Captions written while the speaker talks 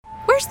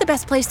Where's the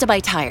best place to buy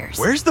tires?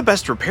 Where's the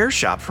best repair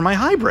shop for my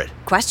hybrid?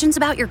 Questions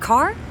about your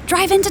car?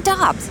 Drive into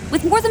Dobbs.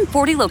 With more than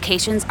 40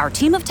 locations, our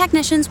team of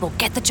technicians will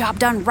get the job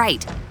done right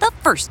the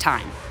first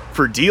time.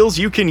 For deals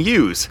you can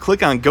use,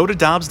 click on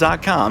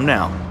gotodobbs.com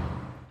now.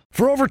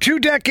 For over 2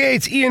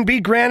 decades, E&B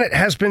Granite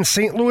has been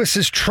St.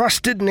 Louis's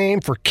trusted name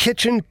for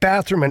kitchen,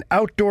 bathroom, and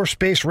outdoor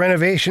space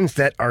renovations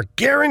that are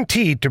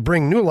guaranteed to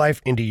bring new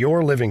life into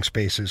your living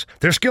spaces.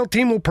 Their skilled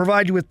team will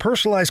provide you with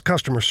personalized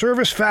customer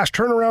service, fast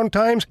turnaround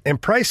times, and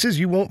prices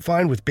you won't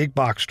find with big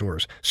box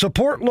stores.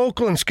 Support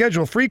local and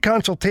schedule free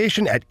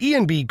consultation at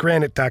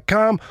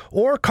enbgranite.com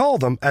or call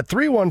them at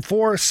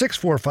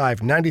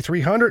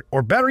 314-645-9300,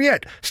 or better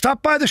yet,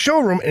 stop by the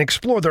showroom and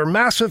explore their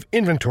massive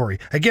inventory.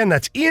 Again,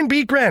 that's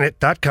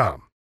enbgranite.com.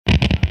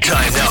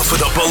 Time now for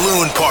the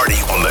balloon party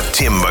on the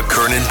Tim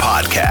McKernan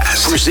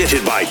podcast.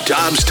 Presented by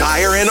Dobbs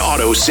Tire and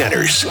Auto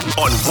Centers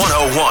on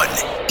 101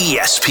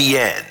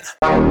 ESPN.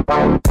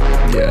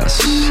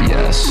 Yes,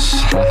 yes,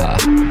 haha,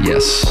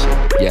 yes,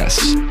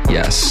 yes,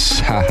 yes,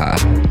 haha,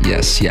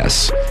 yes,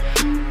 yes.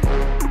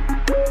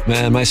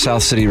 Man, my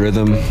South City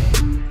rhythm,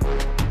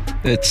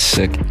 it's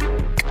sick.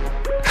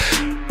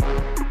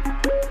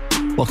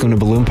 Welcome to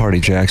Balloon Party,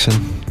 Jackson.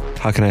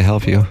 How can I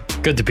help you?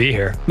 Good to be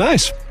here.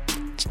 Nice.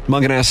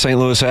 Mungan St.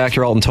 Louis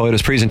Acura Alton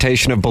Toyota's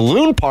presentation of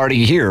Balloon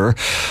Party here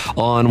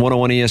on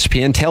 101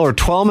 ESPN. Taylor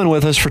Twellman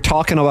with us for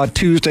talking about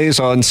Tuesdays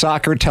on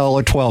Soccer.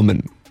 Taylor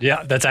Twellman.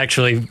 Yeah, that's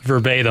actually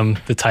verbatim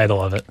the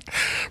title of it.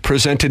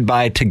 Presented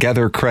by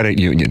Together Credit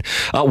Union.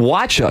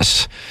 Watch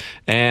us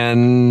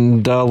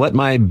and let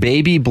my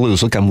baby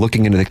blues. Look, I'm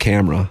looking into the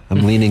camera.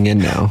 I'm leaning in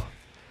now.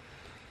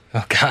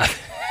 Oh, God.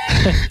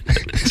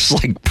 It's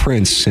like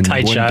Prince in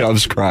Tight When shot.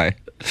 Doves Cry.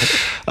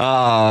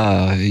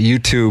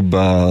 YouTube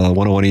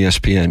 101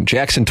 ESPN.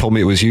 Jackson told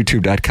me it was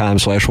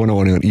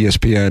youtube.com/101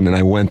 ESPN, and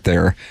I went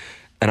there,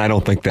 and I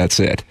don't think that's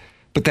it.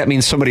 But that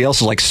means somebody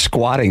else is like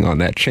squatting on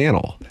that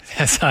channel.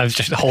 Yes, I was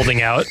just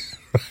holding out,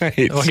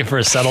 Right. looking for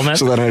a settlement.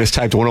 So then I just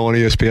typed 101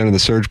 ESPN in the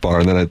search bar,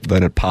 and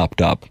then it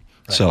popped up.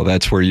 Right. So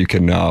that's where you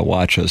can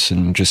watch us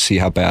and just see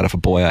how bad of a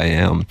boy I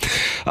am.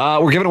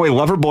 We're giving away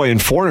Loverboy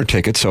and Foreigner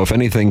tickets, so if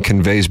anything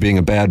conveys being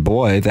a bad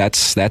boy,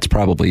 that's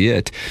probably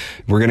it.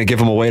 We're going to give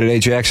them away today,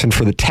 Jackson,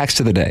 for the text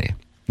of the day.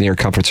 The Air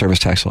Comfort Service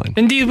text line.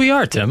 Indeed we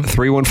are, Tim.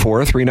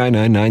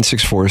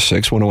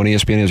 314-399-9646. 101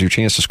 ESPN has your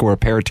chance to score a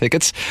pair of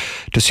tickets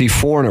to see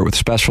Foreigner with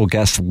special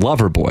guest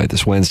Loverboy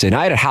this Wednesday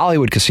night at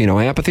Hollywood Casino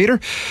Amphitheater.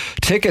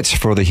 Tickets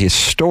for the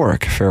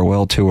historic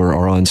farewell tour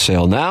are on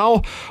sale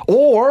now,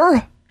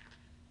 or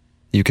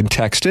you can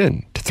text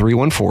in to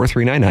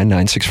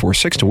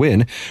 314-399-9646 to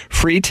win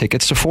free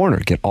tickets to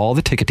Foreigner. Get all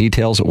the ticket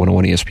details at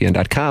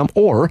 101ESPN.com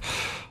or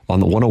on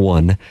the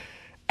 101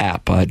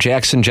 app.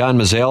 Jackson, John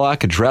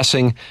Mozeliak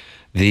addressing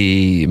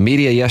the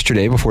media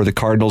yesterday before the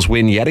Cardinals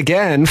win yet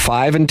again,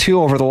 5-2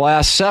 over the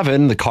last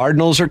 7. The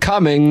Cardinals are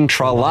coming,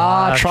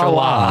 tra-la,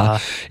 tra-la.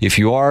 If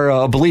you are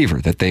a believer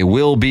that they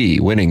will be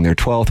winning their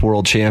 12th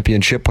World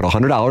Championship, put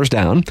 $100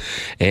 down,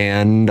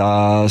 and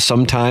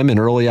sometime in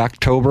early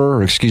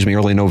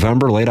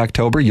November, late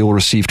October, you'll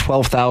receive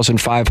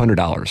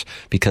 $12,500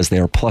 because they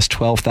are plus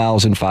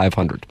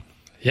 $12,500.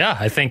 Yeah,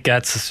 I think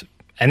that's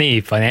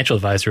any financial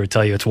advisor would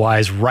tell you it's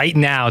wise right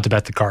now to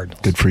bet the Cardinals.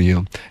 Good for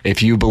you.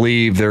 If you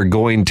believe they're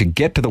going to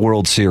get to the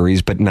World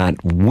Series but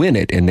not win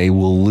it, and they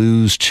will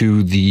lose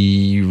to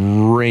the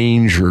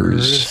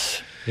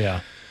Rangers,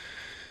 yeah,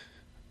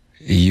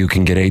 you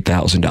can get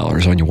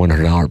 $8,000 on your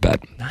 $100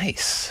 bet.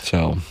 Nice.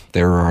 So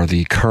there are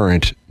the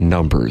current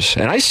numbers.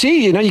 And I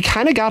see, you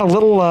kind of got a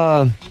little,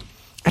 I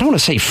don't want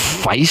to say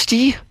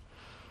feisty,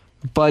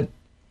 but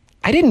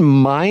I didn't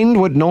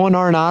mind what Nolan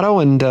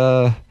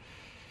Arenado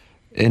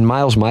and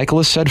Miles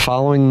Michaelis said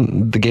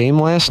following the game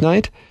last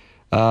night,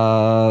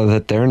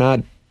 that they're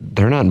not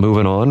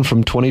moving on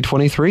from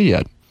 2023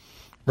 yet.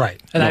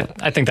 Right, and yeah.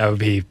 I think that would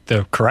be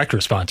the correct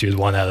response. Use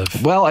one out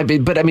of. Well,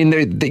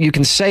 you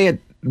can say it.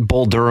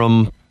 Bull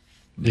Durham,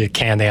 the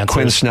canned answers.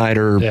 Quinn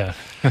Snyder, yeah.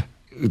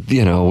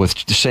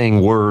 With saying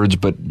words,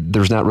 but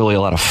there's not really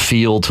a lot of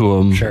feel to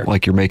them. Sure.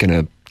 Like you're making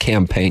a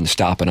campaign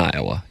stop in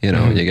Iowa.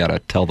 You got to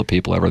tell the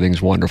people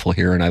everything's wonderful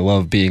here, and I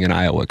love being in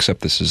Iowa,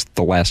 except this is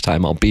the last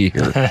time I'll be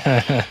here.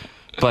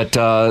 But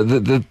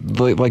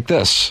like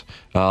this,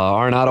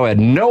 Arenado had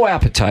no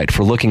appetite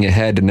for looking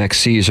ahead to next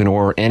season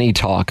or any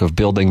talk of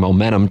building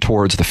momentum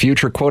towards the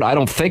future. Quote, I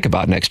don't think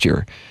about next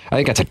year. I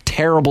think that's a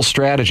terrible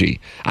strategy.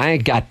 I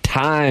ain't got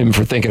time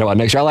for thinking about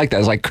next year. I like that.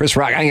 It's like Chris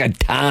Rock. I ain't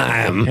got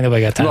time.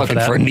 Anybody got time I'm looking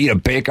for Anita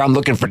Baker. I'm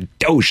looking for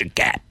Doja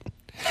Cat.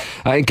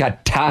 I ain't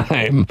got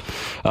time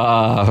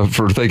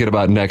for thinking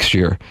about next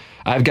year.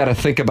 I've got to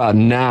think about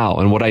now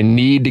and what I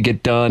need to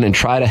get done and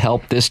try to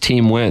help this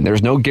team win.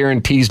 There's no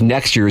guarantees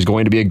next year is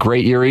going to be a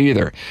great year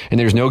either. And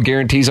there's no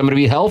guarantees I'm going to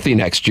be healthy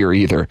next year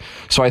either.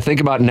 So I think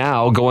about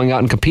now going out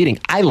and competing.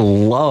 I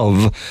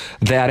love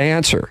that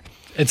answer.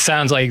 It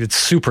sounds like it's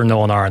super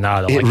Nolan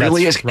Arenado. It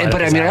really is. Right,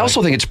 but I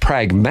also think it's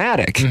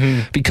pragmatic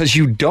because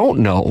you don't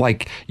know.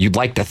 Like, you'd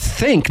like to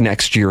think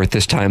next year at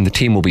this time the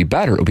team will be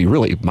better. It'll be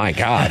really, my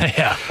God.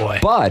 Yeah, boy.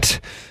 But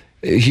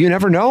You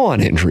never know on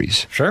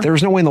injuries. Sure. There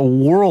was no way in the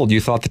world you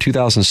thought the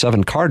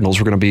 2007 Cardinals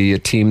were going to be a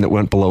team that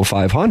went below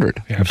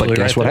 500. But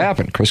guess what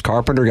happened? Chris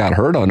Carpenter got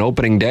hurt on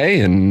opening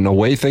day, and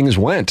away things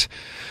went.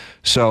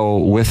 So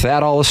with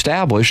that all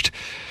established,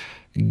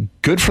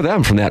 good for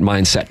them from that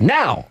mindset.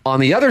 Now, on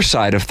the other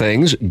side of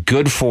things,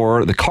 good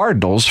for the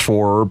Cardinals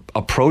for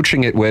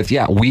approaching it with,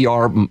 we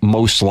are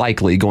most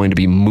likely going to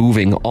be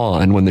moving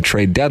on when the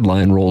trade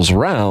deadline rolls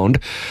around.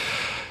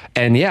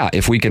 And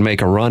if we can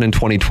make a run in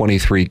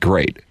 2023,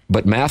 great.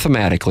 But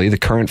mathematically, the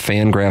current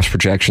Fangraphs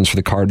projections for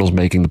the Cardinals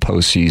making the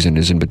postseason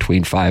is in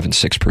between 5 and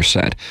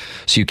 6%.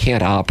 So you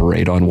can't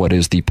operate on what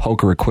is the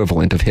poker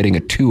equivalent of hitting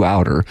a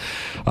 2-outer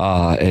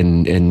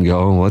and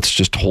go, let's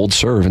just hold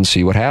serve and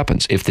see what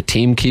happens. If the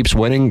team keeps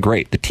winning,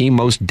 great. The team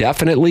most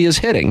definitely is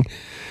hitting,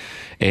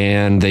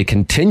 and they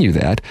continue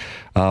that.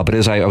 But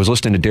as I was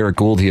listening to Derek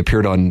Gould, he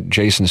appeared on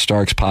Jason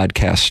Stark's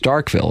podcast,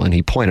 Starkville, and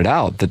he pointed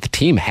out that the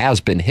team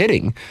has been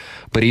hitting,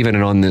 but even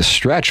on this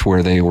stretch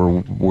where they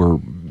were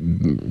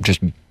just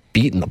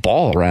beating the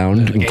ball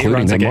around,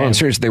 including them on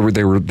series, they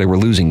were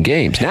losing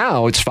games.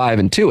 Now it's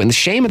 5-2, and the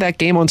shame of that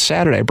game on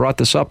Saturday, I brought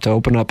this up to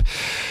open up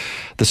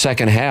the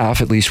second half,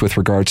 at least with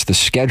regards to the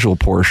schedule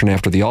portion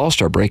after the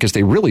All-Star break, is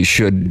they really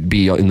should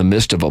be in the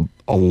midst of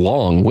a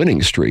long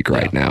winning streak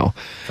right now.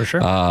 For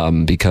sure.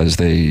 Because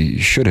they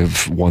should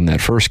have won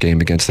that first game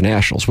against the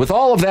Nationals. With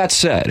all of that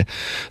said,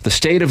 the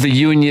state of the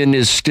union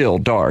is still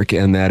dark,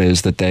 and that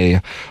is that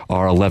they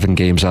are 11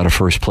 games out of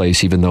first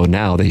place, even though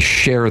now they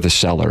share the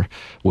cellar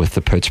with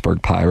the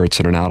Pittsburgh Pirates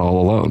and are not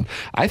all alone.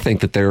 I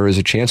think that there is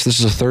a chance this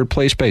is a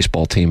third-place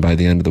baseball team by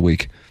the end of the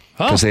week.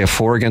 Because they have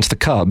 4 against the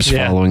Cubs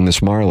following this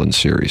Marlins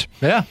series.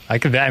 Yeah,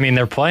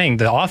 they're playing,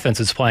 the offense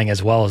is playing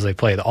as well as they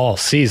played all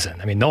season.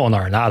 I mean, Nolan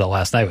Arenado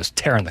last night was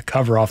tearing the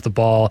cover off the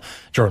ball,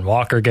 Jordan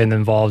Walker getting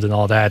involved and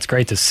all that. It's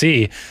great to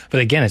see.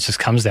 But again, it just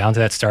comes down to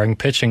that starting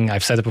pitching.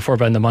 I've said it before,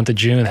 but in the month of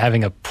June,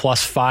 having a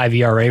 +5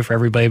 ERA for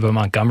everybody but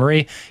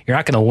Montgomery, you're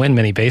not going to win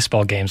many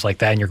baseball games like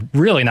that, and you're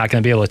really not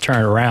going to be able to turn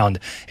it around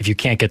if you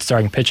can't get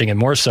starting pitching, and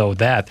more so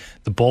that,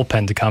 the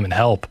bullpen to come and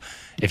help.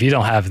 If you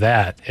don't have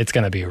that, it's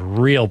going to be a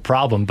real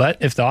problem. But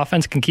if the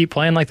offense can keep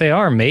playing like they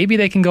are, maybe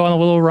they can go on a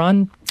little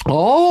run.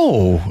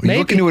 Oh, you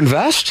looking to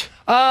invest?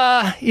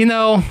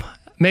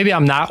 Maybe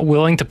I'm not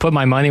willing to put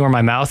my money where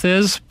my mouth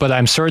is, but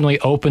I'm certainly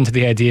open to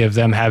the idea of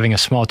them having a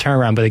small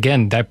turnaround. But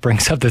again, that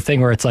brings up the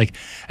thing where it's like,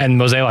 and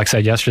Mozeliak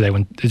said yesterday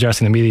when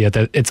addressing the media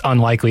that it's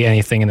unlikely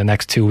anything in the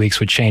next 2 weeks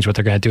would change what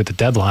they're going to do at the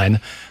deadline.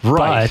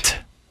 Right.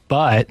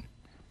 But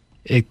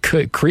it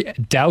could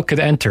doubt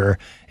could enter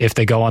if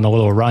they go on a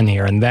little run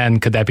here, and then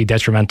could that be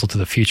detrimental to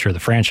the future of the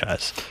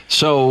franchise?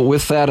 So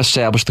with that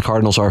established, the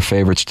Cardinals are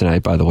favorites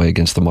tonight, by the way,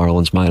 against the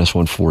Marlins,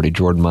 -140,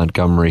 Jordan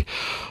Montgomery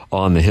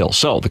on the hill.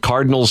 So the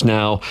Cardinals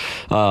now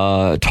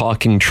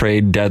talking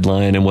trade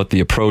deadline and what the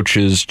approach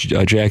is.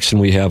 Jackson,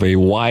 we have a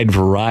wide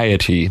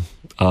variety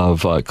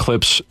of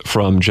clips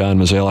from John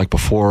Mozeliak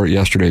before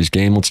yesterday's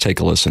game. Let's take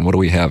a listen. What do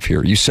we have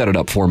here? You set it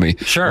up for me.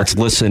 Sure. Let's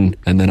listen,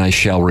 and then I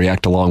shall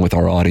react along with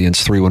our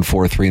audience,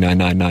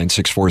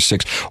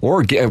 314-399-9646,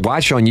 or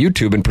watch on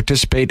YouTube and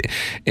participate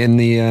in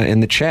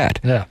the chat.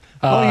 Yeah.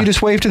 You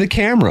just wave to the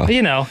camera.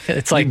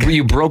 It's like...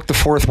 You broke the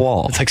fourth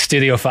wall. It's like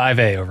Studio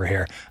 5A over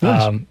here.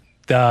 Nice.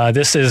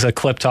 This is a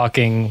clip John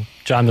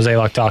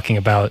Mozeliak talking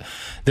about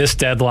this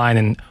deadline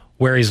and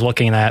where he's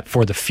looking at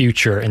for the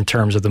future in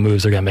terms of the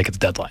moves they're going to make at the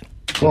deadline.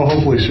 Well,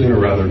 hopefully sooner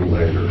rather than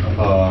later.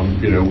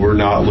 We're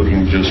not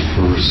looking just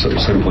for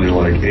simply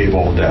like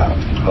A-ball depth.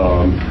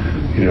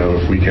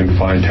 If we can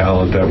find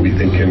talent that we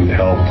think can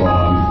help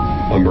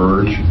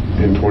emerge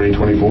in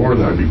 2024,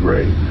 that'd be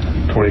great.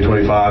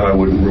 2025, I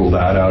wouldn't rule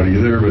that out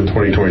either, but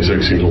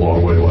 2026 seems a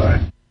long way away.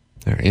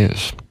 There he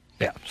is.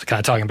 Yeah, so kind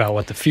of talking about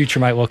what the future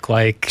might look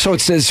like. So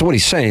what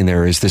he's saying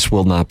there is this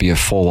will not be a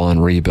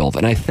full-on rebuild.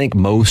 And I think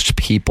most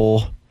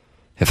people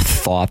have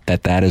thought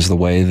that is the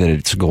way that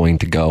it's going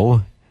to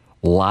go.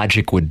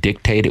 Logic would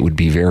dictate it would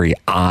be very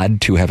odd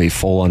to have a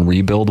full-on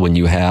rebuild when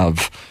you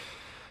have,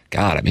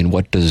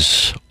 what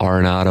does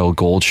Arenado,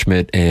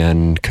 Goldschmidt,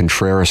 and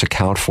Contreras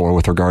account for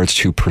with regards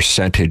to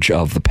percentage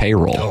of the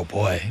payroll? Oh,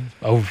 boy.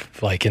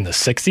 Like in the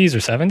 60s or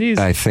 70s?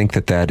 I think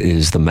that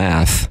is the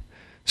math.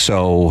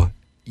 So,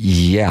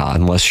 yeah,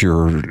 unless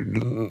you're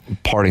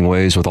parting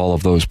ways with all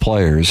of those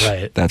players,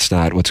 right, that's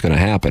not what's going to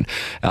happen.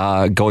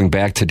 Going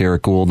back to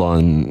Derek Gould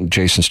on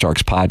Jason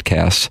Stark's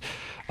podcast,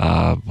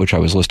 which I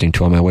was listening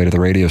to on my way to the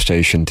radio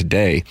station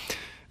today,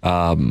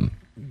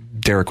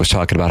 Derek was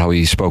talking about how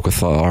he spoke with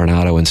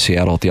Arenado in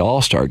Seattle at the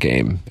All-Star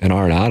game, and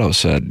Arenado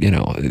said,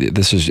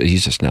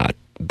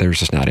 there's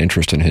just not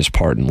interest in his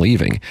part in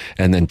leaving.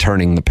 And then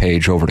turning the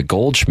page over to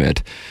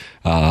Goldschmidt,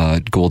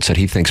 Gould said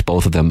he thinks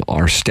both of them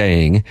are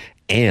staying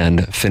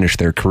and finish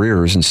their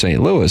careers in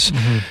St. Louis.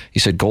 Mm-hmm. He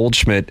said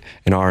Goldschmidt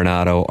and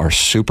Arenado are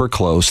super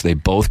close. They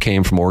both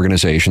came from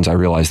organizations. I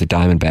realize the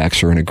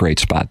Diamondbacks are in a great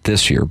spot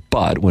this year,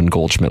 but when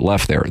Goldschmidt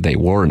left there, they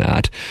were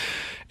not.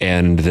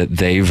 And that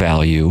they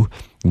value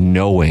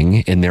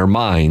knowing in their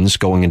minds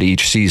going into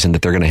each season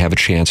that they're going to have a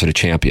chance at a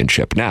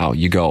championship. Now,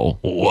 you go,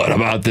 what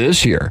about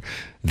this year?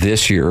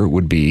 This year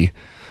would be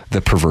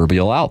the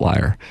proverbial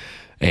outlier.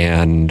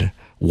 And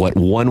what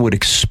one would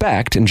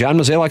expect, and John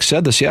Mozeliak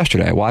said this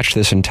yesterday, I watched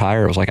this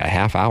entire, it was like a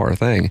half-hour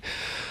thing,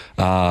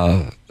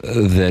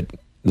 that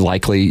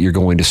likely you're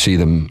going to see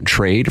them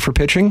trade for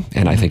pitching,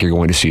 and I think you're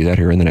going to see that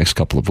here in the next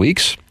couple of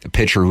weeks. A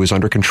pitcher who is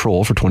under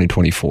control for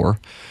 2024,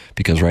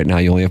 because right now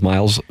you only have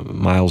Miles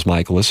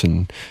Michaelis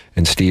and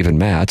Steven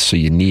Matz, so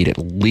you need at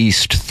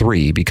least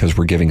 3 because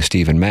we're giving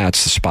Steven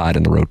Matz the spot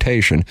in the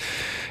rotation.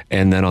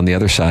 And then on the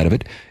other side of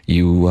it,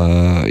 you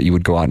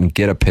would go out and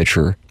get a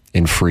pitcher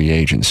in free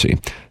agency.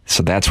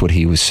 So that's what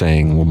he was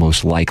saying will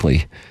most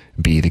likely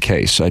be the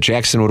case.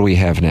 Jackson, what do we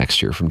have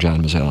next year from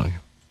John Mozeliak?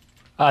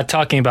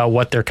 Talking about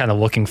what they're kind of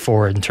looking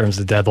for in terms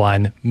of the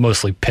deadline,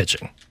 mostly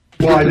pitching.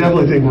 Well, I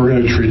definitely think we're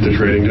going to treat the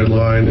trading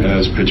deadline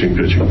as pitching,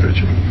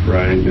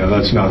 right?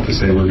 That's not to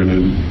say we're going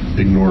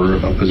to ignore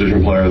a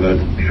position player that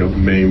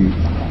may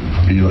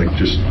be like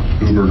just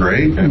uber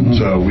great, and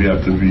so we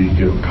have to be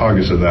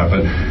cognizant of that.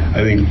 But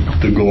I think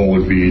the goal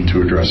would be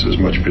to address as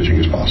much pitching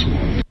as possible.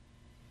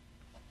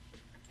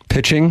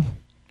 Pitching,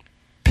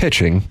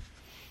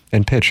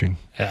 and pitching.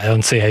 I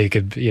don't see how you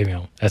could,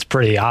 that's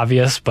pretty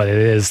obvious, but it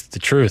is the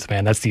truth,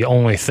 man. That's the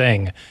only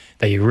thing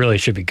that you really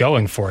should be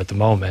going for at the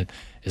moment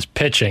is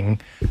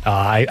pitching.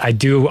 I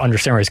do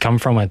understand where he's come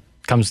from when it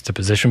comes to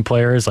position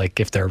players. Like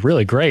if they're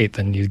really great,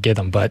 then you get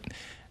them. But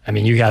I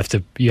mean, you have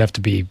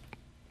to be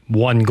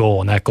one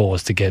goal, and that goal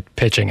is to get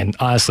pitching, and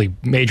honestly,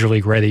 Major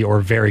League ready or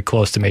very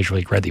close to Major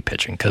League ready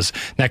pitching, because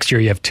next year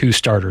you have 2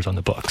 starters on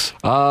the books.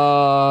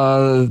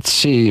 Let's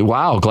see.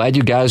 Wow, glad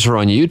you guys are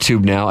on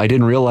YouTube now. I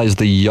didn't realize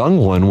the young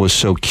one was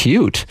so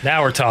cute.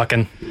 Now we're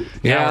talking.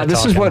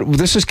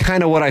 This is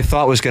kind of what I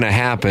thought was going to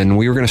happen.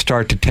 We were going to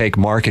start to take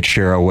market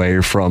share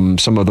away from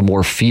some of the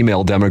more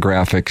female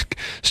demographic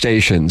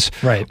stations.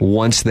 Right.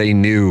 Once they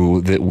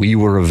knew that we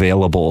were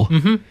available.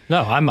 Mm-hmm.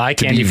 No, I'm eye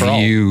candy for all. To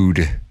be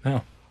viewed.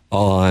 No.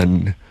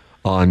 On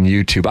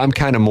YouTube. I'm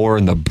kind of more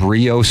in the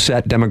Brio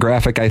set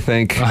demographic, I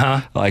think.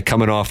 Like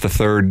coming off the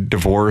 3rd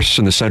divorce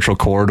in the Central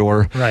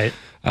Corridor. Right.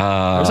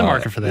 There's a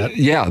market for that.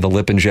 Yeah, the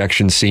lip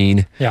injection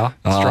scene. Yeah,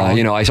 strong.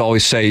 I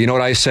always say, you know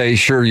what I say?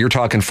 Sure, you're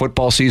talking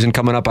football season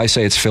coming up. I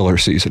say it's filler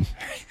season.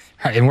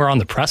 Right, and we're on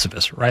the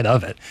precipice right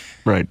of it.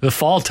 Right. The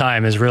fall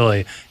time is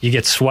really, you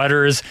get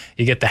sweaters,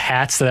 you get the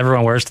hats that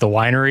everyone wears to the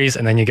wineries,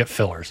 and then you get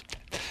fillers.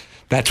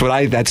 That's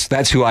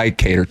who I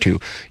cater to.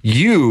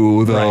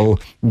 You, though,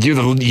 you're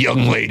the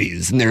young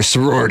ladies in their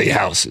sorority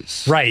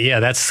houses. Right,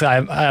 yeah,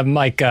 I'm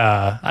like,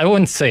 I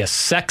wouldn't say a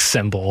sex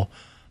symbol,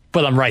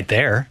 but I'm right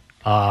there.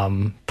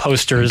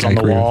 Posters on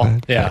the wall.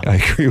 Yeah. I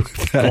agree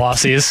with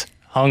that.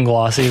 Hung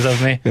glossies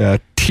of me. Yeah,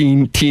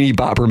 teeny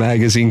bopper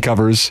magazine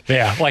covers.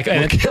 Yeah, like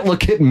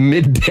look at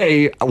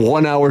midday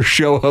 1-hour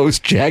show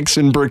host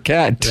Jackson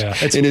Burkett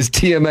in his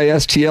TMA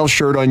STL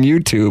shirt on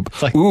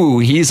YouTube. Ooh,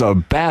 he's a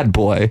bad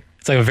boy.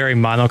 It's like a very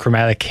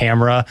monochromatic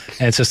camera,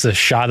 and it's just a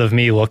shot of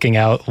me looking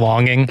out,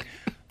 longing,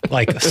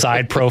 like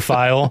side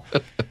profile,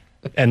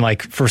 and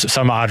like for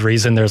some odd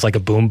reason, there's like a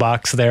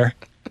boombox there.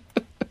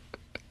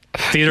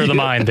 Theater of the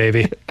mind,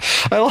 baby.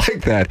 I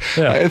like that.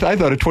 Yeah. I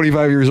thought at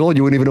 25 years old,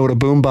 you wouldn't even know what a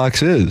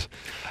boombox is.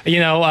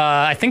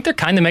 I think they're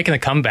kind of making a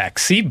comeback.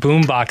 See,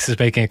 Boombox is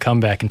making a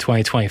comeback in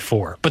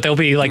 2024, but they'll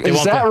be like,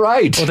 is that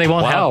right? Well, they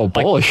won't have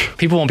bullish.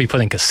 People won't be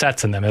putting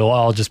cassettes in them. It'll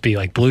all just be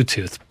like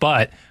Bluetooth.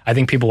 But I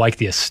think people like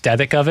the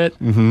aesthetic of it.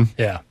 Mm-hmm.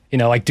 Yeah,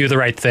 like Do the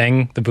Right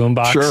Thing, the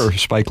Boombox. Sure,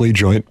 Spike Lee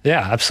joint.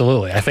 Yeah,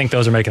 absolutely. I think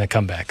those are making a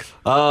comeback.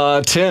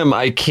 Tim,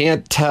 I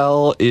can't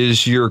tell,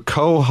 is your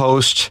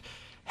co-host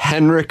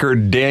Henrik or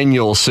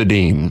Daniel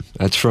Sedin?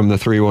 That's from the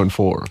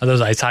 314. Are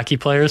those ice hockey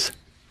players?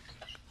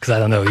 Because I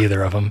don't know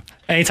either of them.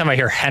 Anytime I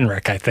hear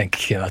Henrik, I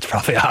think, that's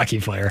probably a hockey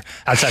player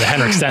outside of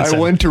Henrik Stenson. I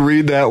went to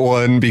read that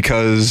one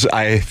because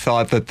I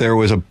thought that there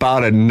was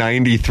about a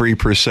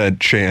 93%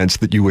 chance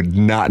that you would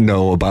not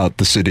know about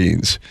the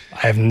Sedins. I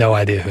have no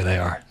idea who they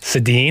are.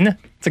 Sedin?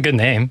 It's a good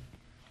name.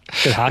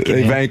 Good hockey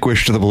name. They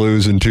vanquished the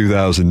Blues in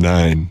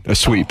 2009. A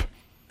sweep.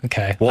 Oh,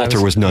 okay.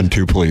 Walter was none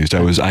too pleased.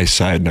 I was ice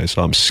side and I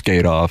saw him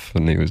skate off,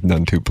 and he was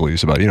none too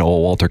pleased about it.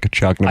 Walter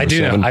Tkachuk, number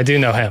 7. I do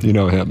know him. You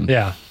know him.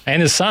 Yeah.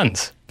 And his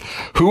sons.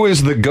 Who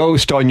is the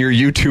ghost on your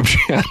YouTube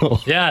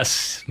channel?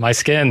 Yes, my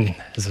skin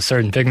has a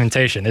certain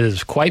pigmentation. It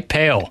is quite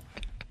pale.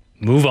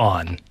 Move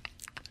on.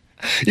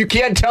 You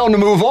can't tell them to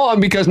move on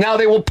because now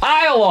they will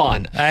pile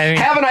on.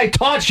 Haven't I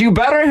taught you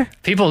better?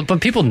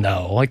 People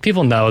know. Like,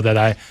 people know that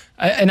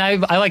I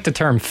like the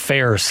term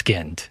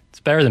fair-skinned.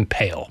 It's better than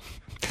pale.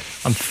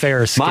 I'm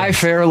fair-skinned. My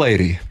fair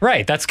lady.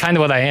 Right, that's kind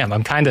of what I am.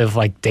 I'm kind of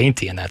like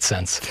dainty in that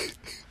sense.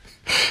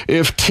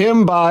 If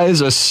Tim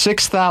buys a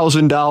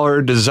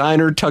 $6,000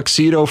 designer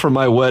tuxedo for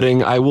my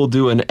wedding, I will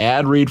do an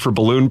ad read for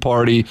Balloon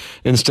Party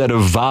instead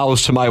of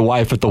vows to my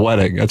wife at the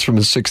wedding. That's from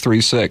the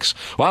 636.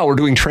 Wow, we're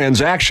doing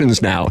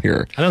transactions now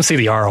here. I don't see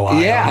the ROI.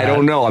 Yeah, I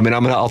don't know. I mean,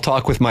 I'll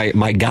talk with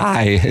my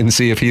guy and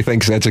see if he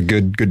thinks that's a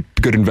good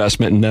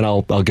investment, and then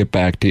I'll get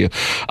back to you.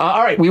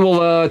 All right, we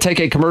will take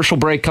a commercial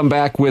break. Come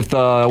back with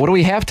what do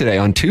we have today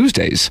on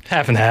Tuesdays?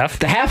 Half and half.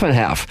 The half and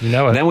half. You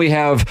know it. Then we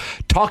have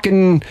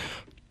Talking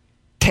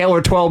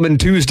Taylor Twelman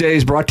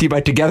Tuesdays, brought to you by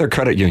Together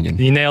Credit Union.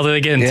 You nailed it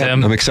again,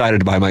 Tim. I'm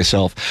excited by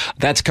myself.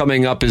 That's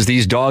coming up as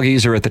these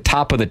doggies are at the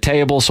top of the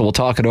table, so we'll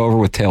talk it over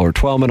with Taylor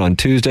Twelman on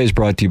Tuesdays,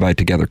 brought to you by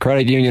Together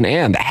Credit Union,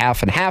 and the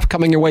half and half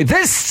coming your way.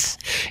 This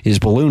is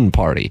Balloon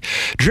Party,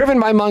 driven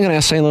by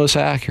Munganess St. Louis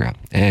Acura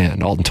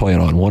and Alton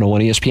Toyota on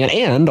 101 ESPN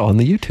and on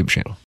the YouTube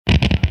channel.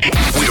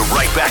 We're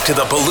right back to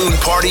the Balloon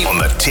Party on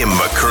the Tim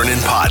McKernan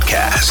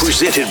Podcast.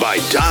 Presented by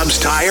Dobbs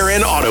Tire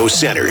and Auto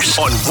Centers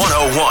on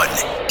 101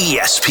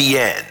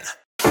 ESPN.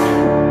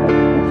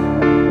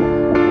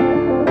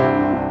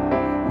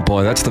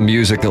 Boy, that's the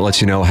music that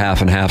lets you know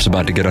half and half's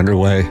about to get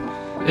underway.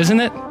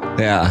 Isn't it?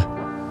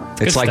 Yeah.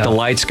 It's like stuff. the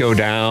lights go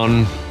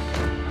down,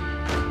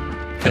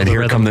 and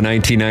here come the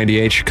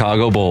 1998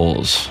 Chicago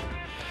Bulls.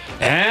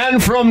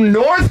 And from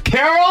North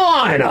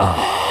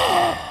Carolina...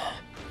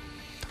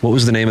 What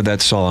was the name of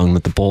that song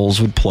that the Bulls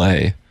would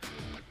play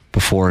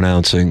before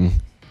announcing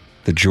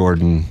the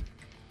Jordan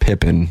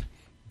Pippen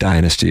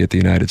dynasty at the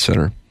United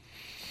Center?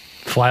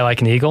 Fly Like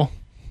an Eagle?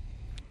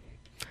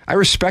 I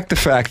respect the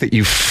fact that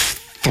you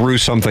threw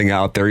something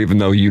out there even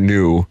though you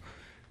knew.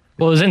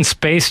 Well, it was in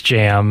Space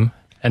Jam,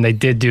 and they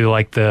did do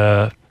like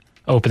the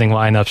opening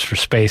lineups for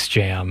Space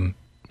Jam,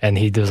 and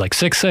he was like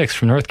 6'6"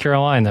 from North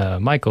Carolina,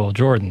 Michael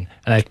Jordan.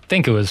 And I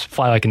think it was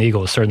Fly Like an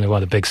Eagle was certainly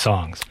one of the big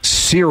songs.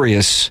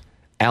 Serious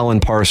Alan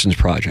Parsons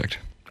project.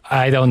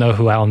 I don't know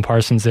who Alan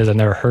Parsons is. I've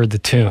never heard the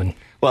tune.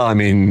 Well, I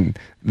mean,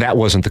 that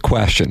wasn't the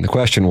question. The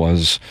question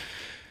was,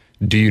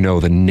 do you know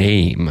the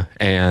name?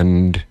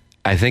 And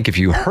I think if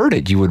you heard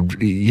it, you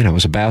would,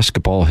 as a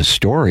basketball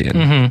historian,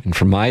 and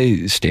from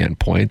my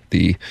standpoint,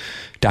 the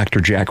Dr.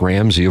 Jack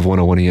Ramsey of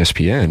 101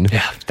 ESPN.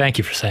 Yeah, thank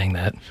you for saying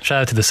that.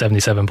 Shout out to the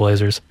 77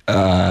 Blazers.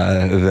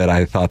 That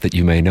I thought that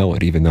you may know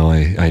it, even though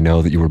I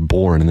know that you were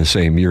born in the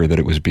same year that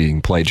it was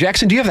being played.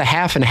 Jackson, do you have the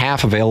half and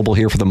half available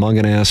here for the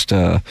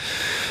Munganast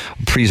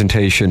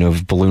presentation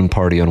of Balloon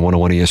Party on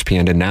 101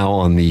 ESPN and now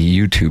on the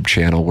YouTube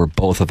channel, where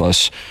both of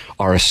us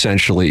are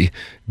essentially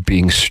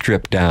being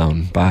stripped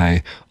down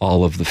by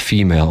all of the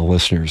female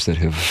listeners that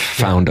have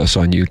found us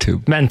on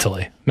YouTube?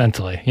 Mentally.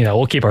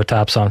 We'll keep our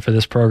tops on for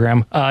this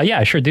program. Yeah,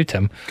 I sure do,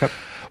 Tim. Okay.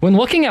 When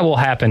looking at what will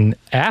happen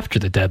after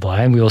the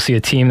deadline, we will see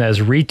a team that is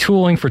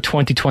retooling for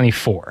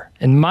 2024.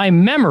 In my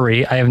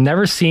memory, I have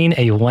never seen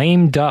a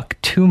lame duck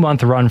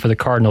 2-month run for the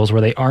Cardinals where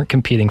they aren't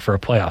competing for a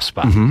playoff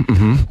spot.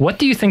 What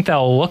do you think that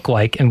will look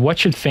like, and what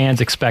should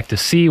fans expect to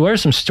see? What are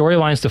some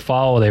storylines to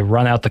follow while they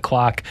run out the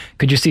clock?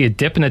 Could you see a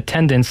dip in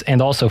attendance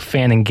and also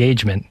fan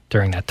engagement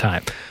during that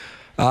time?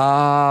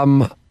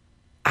 I'm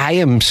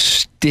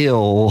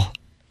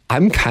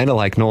kind of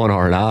like Nolan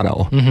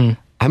Arenado.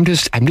 I'm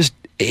just,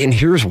 and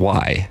here's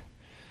why.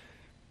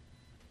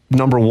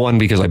 Number one,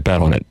 because I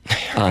bet on it,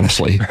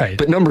 honestly. Right.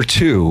 But number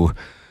two,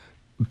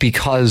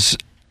 because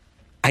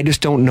I just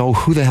don't know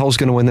who the hell's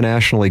going to win the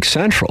National League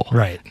Central.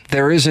 Right.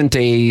 There isn't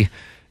an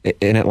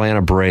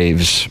Atlanta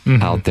Braves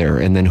out there,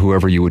 and then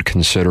whoever you would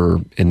consider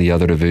in the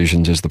other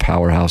divisions as the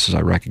powerhouses.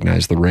 I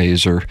recognize the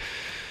Rays are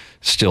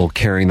still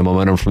carrying the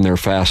momentum from their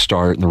fast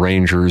start, and the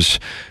Rangers.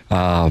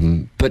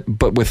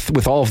 But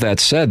with all of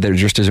that said, there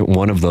just isn't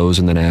one of those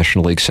in the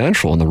National League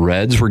Central. And the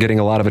Reds were getting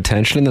a lot of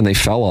attention, and then they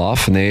fell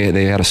off, and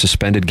they had a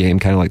suspended game,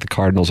 kind of like the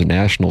Cardinals and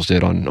Nationals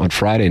did on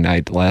Friday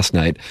night, last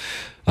night.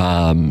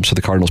 So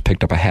the Cardinals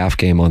picked up a half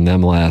game on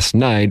them last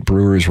night.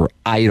 Brewers were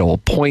idle.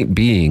 Point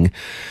being,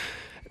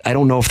 I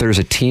don't know if there's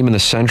a team in the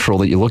Central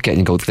that you look at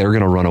and go, they're going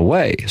to run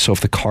away. So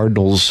if the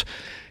Cardinals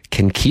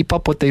can keep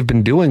up what they've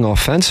been doing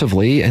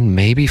offensively and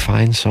maybe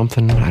find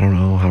something, I don't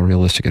know how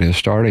realistic it is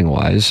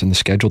starting-wise, and the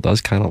schedule does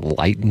kind of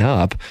lighten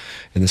up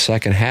in the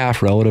second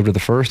half relative to the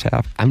first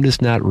half, I'm just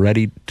not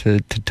ready to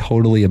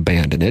totally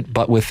abandon it.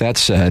 But with that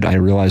said, I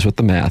realize what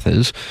the math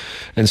is.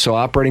 And so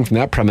operating from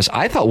that premise,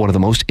 I thought one of the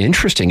most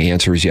interesting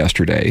answers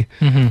yesterday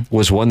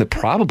was one that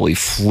probably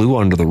flew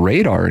under the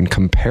radar in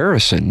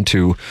comparison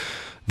to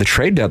the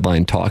trade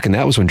deadline talk, and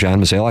that was when John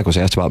Mozeliak was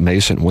asked about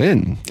Mason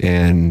Wynn,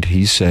 and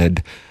he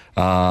said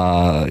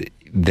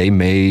they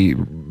may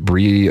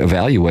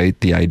reevaluate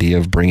the idea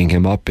of bringing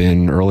him up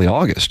in early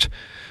August.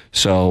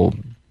 So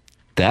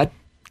that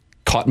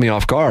caught me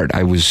off guard.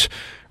 I was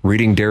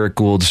reading Derek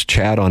Gould's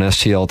chat on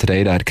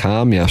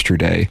STLtoday.com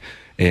yesterday,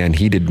 and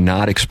he did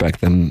not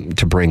expect them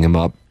to bring him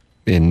up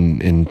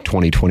in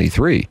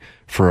 2023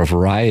 for a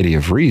variety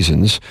of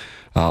reasons,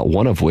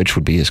 one of which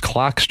would be his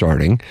clock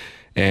starting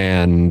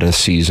and a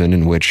season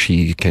in which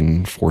he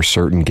can for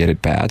certain get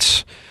at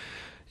bats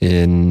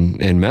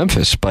in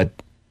Memphis. But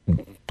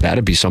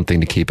that'd be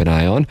something to keep an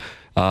eye on.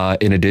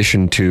 In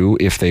addition to,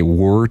 if they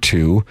were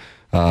to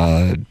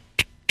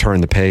turn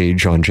the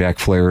page on Jack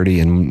Flaherty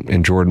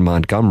and Jordan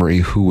Montgomery,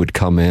 who would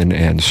come in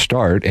and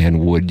start, and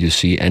would you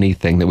see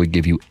anything that would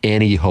give you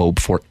any hope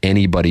for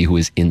anybody who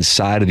is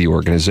inside of the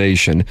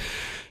organization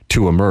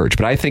to emerge?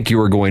 But I think you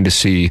are going to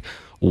see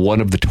one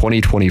of the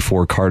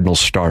 2024 Cardinals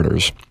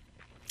starters,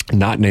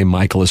 not named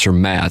Michaelis or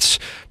Matz,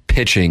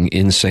 pitching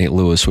in St.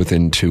 Louis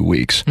within 2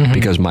 weeks,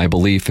 because my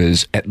belief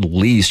is at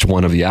least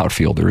one of the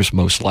outfielders,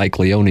 most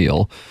likely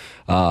O'Neill,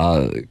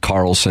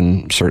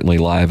 Carlson certainly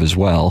live as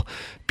well,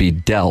 be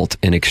dealt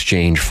in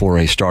exchange for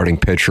a starting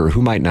pitcher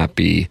who might not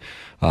be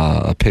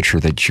a pitcher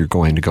that you're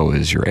going to go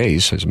as your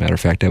ace. As a matter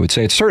of fact, I would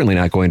say it's certainly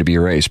not going to be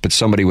your ace, but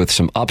somebody with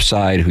some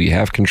upside who you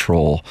have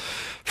control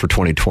for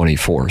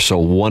 2024. So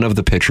one of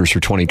the pitchers for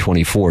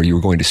 2024 you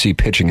were going to see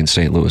pitching in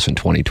St. Louis in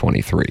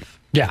 2023.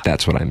 Yeah.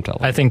 That's what I'm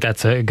telling. I think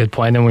that's a good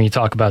point. And when you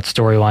talk about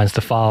storylines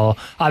to follow,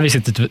 obviously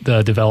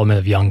the development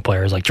of young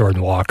players like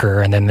Jordan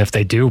Walker, and then if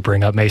they do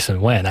bring up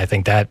Mason Wynn, I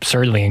think that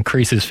certainly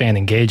increases fan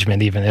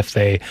engagement, even if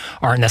they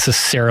aren't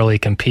necessarily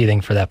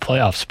competing for that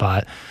playoff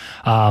spot.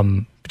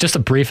 Just a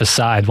brief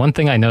aside, one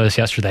thing I noticed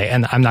yesterday,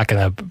 and I'm not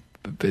going to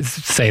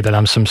say that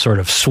I'm some sort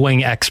of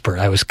swing expert.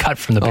 I was cut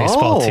from the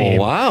baseball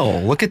team. Oh, wow.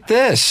 Look at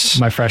this.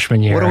 My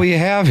freshman year. What do we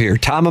have here?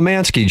 Tom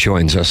Amansky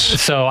joins us.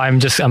 So I'm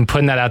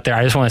putting that out there.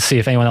 I just want to see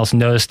if anyone else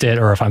noticed it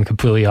or if I'm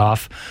completely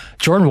off.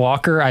 Jordan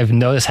Walker, I've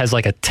noticed, has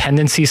like a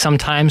tendency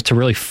sometimes to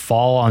really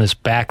fall on his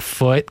back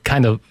foot,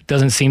 kind of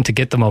doesn't seem to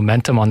get the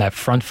momentum on that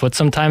front foot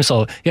sometimes.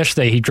 So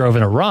yesterday he drove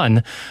in a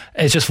run.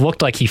 It just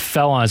looked like he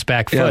fell on his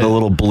back foot. Yeah, the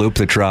little bloop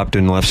that dropped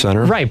in left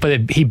center. Right,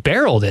 but he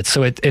barreled it.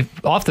 So it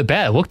off the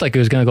bat, it looked like it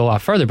was going to go a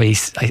lot further, but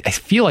I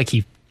feel like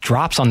he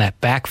drops on that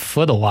back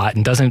foot a lot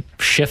and doesn't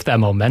shift that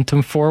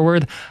momentum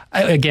forward.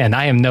 I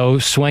am no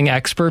swing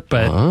expert,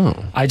 but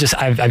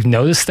I've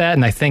noticed that,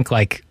 and I think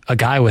like a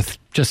guy with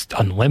just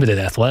unlimited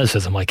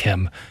athleticism like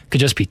him could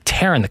just be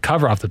tearing the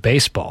cover off the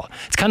baseball.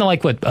 It's kind of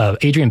like what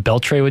Adrian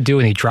Beltre would do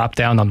when he dropped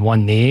down on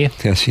one knee.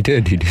 Yes, he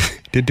did. He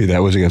did do that.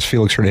 Was against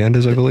Felix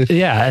Hernandez, I believe.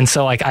 Yeah, and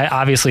so like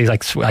I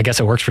guess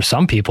it works for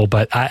some people,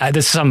 but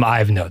this is something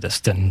I've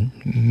noticed,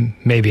 and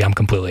maybe I'm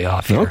completely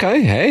off here.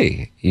 Okay,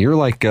 hey, you're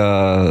like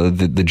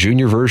the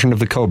junior version of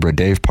the Cobra,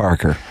 Dave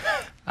Parker.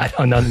 I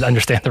don't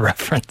understand the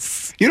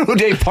reference. You know who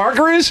Dave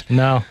Parker is?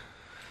 No.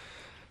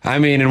 I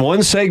mean, in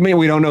one segment,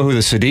 we don't know who the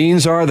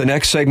Sedines are. The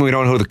next segment, we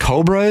don't know who the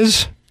Cobra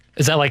is.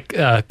 Is that like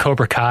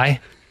Cobra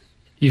Kai?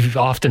 You've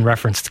often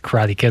referenced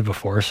Karate Kid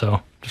before,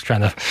 so just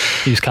trying to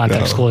use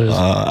context clues.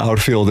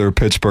 Outfielder,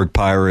 Pittsburgh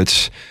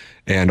Pirates,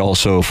 and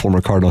also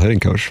former Cardinal hitting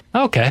coach.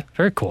 Okay,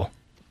 very cool.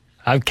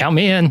 Count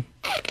me in.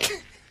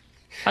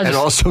 And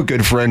also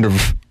good friend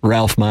of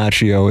Ralph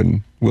Macchio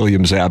and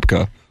William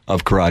Zabka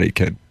of Karate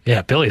Kid.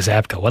 Yeah, Billy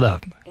Zabka. What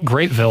a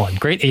great villain.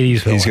 Great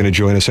 80s villain. He's going to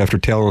join us after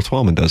Taylor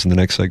Twellman does in the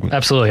next segment.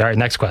 Absolutely. All right,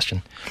 next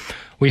question.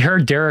 We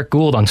heard Derek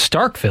Gould on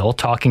Starkville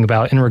talking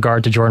about, in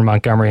regard to Jordan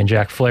Montgomery and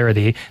Jack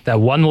Flaherty, that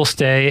one will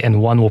stay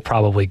and one will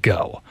probably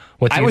go.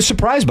 I was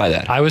surprised by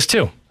that. I was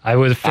too. I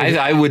would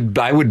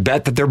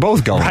bet that they're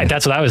both going. Right,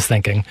 that's what I was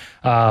thinking.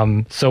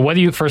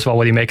 So first of all,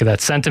 what do you make of that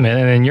sentiment?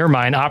 And in your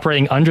mind,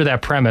 operating under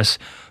that premise,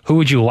 who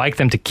would you like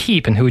them to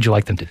keep and who would you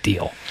like them to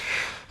deal?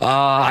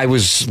 I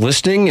was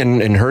listening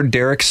and heard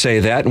Derek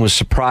say that and was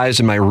surprised.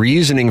 And my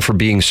reasoning for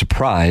being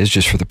surprised,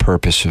 just for the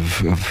purpose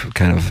of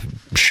kind of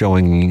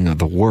showing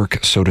the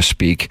work, so to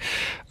speak,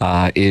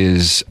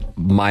 is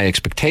my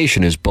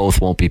expectation is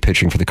both won't be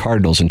pitching for the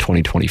Cardinals in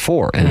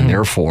 2024. And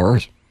therefore,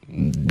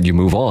 you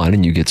move on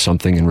and you get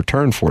something in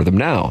return for them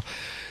now.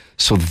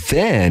 So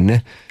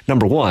then,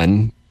 number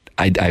one,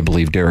 I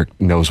believe Derek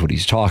knows what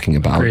he's talking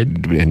about.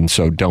 Agreed. And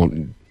so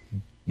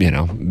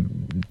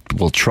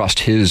we'll trust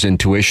his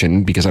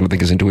intuition, because I don't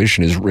think his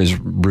intuition is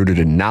rooted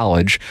in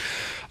knowledge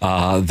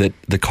that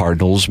the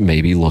Cardinals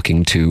may be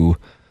looking to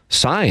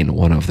sign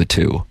one of the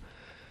two.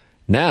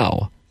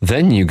 Now,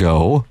 then you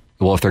go,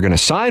 well, if they're going to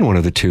sign one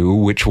of the two,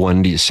 which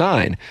one do you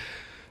sign?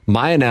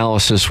 My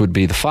analysis would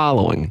be the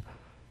following.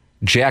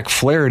 Jack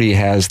Flaherty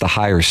has the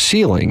higher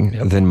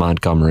ceiling than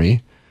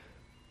Montgomery,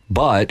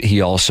 but he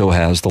also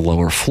has the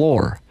lower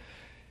floor.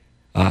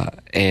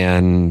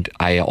 And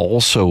I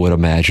also would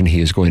imagine he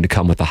is going to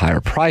come with a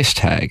higher price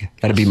tag.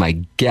 That'd be my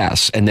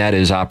guess. And that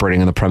is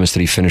operating on the premise that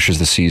he finishes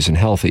the season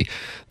healthy.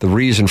 The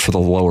reason for the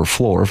lower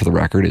floor, for the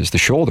record, is the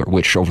shoulder,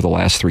 which over the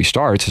last 3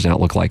 starts does not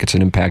look like it's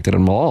impacted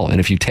him all. And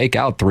if you take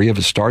out 3 of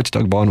his starts,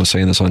 Doug Bond was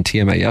saying this on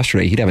TMA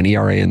yesterday, he'd have an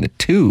ERA in the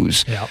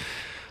 2s.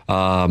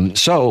 Yeah.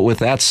 So with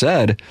that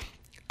said,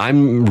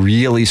 I'm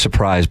really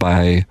surprised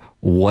by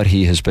what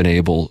he has been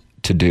able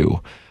to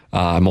do.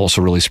 I'm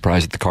also really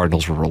surprised that the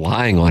Cardinals were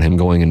relying on him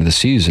going into the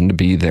season to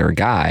be their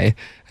guy.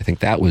 I think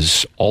that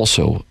was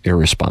also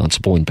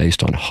irresponsible and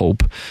based on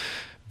hope.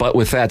 But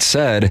with that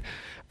said,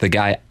 the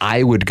guy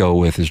I would go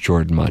with is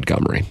Jordan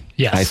Montgomery.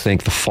 Yes. I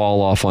think the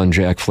fall off on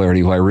Jack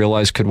Flaherty, who I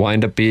realize could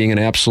wind up being an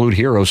absolute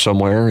hero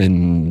somewhere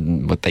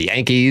with the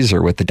Yankees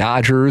or with the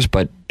Dodgers,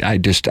 but I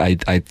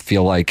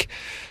feel like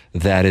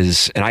that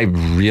is, and I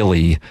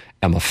really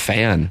am a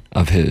fan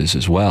of his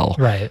as well.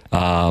 Right.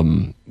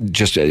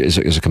 Just as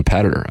a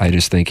competitor. I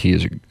just think he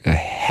is a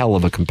hell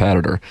of a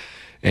competitor.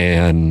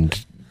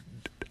 And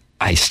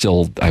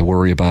I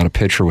worry about a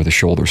pitcher with a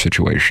shoulder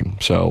situation.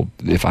 So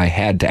if I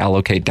had to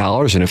allocate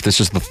dollars, and if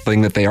this is the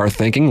thing that they are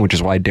thinking, which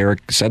is why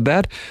Derek said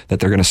that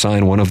they're going to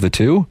sign one of the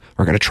two,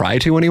 or going to try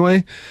to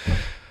anyway,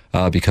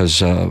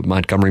 because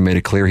Montgomery made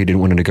it clear he didn't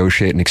want to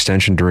negotiate an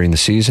extension during the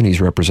season.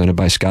 He's represented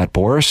by Scott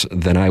Boras.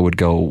 Then I would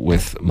go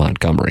with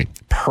Montgomery.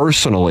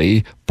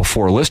 Personally,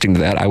 before listening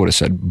to that, I would have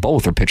said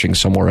both are pitching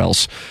somewhere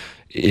else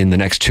in the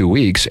next 2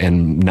 weeks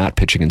and not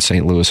pitching in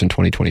St. Louis in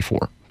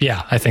 2024.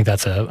 Yeah, I think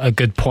that's a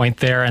good point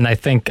there. And I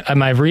think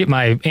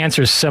my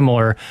answer is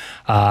similar.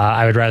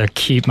 I would rather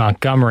keep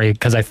Montgomery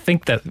because I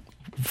think that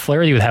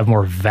Flaherty would have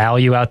more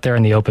value out there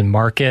in the open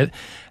market.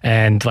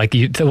 And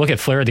to look at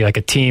Flaherty, like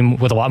a team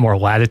with a lot more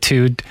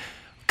latitude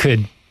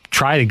could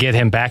try to get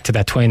him back to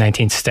that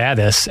 2019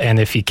 status. And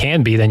if he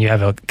can be, then you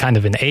have a kind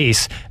of an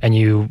ace.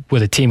 And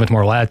with a team with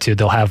more latitude,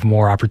 they'll have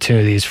more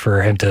opportunities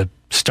for him to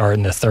start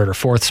in the third or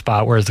fourth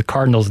spot, whereas the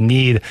Cardinals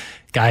need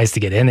guys to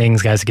get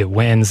innings, guys to get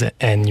wins,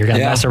 and you're going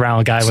to mess around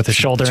with a guy with a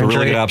shoulder injury. It's a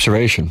really good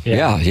observation.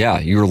 Yeah.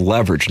 You're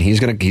leveraged,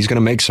 and he's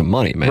gonna make some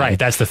money, man. Right,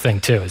 that's the thing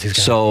too.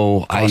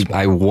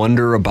 I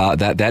wonder about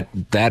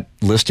that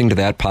listening to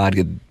that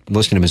podcast.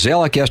 Listening to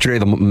Mozeliak yesterday,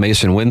 the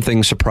Mason Wynn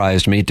thing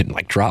surprised me. It didn't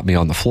drop me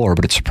on the floor,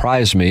 but it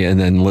surprised me. And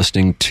then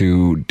listening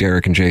to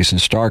Derek and Jason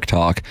Stark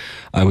talk,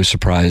 I was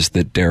surprised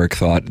that Derek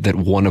thought that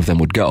one of them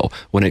would go.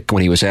 When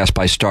he was asked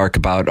by Stark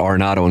about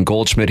Arenado and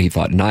Goldschmidt, he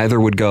thought neither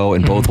would go,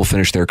 and both will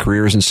finish their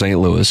careers in St.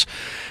 Louis.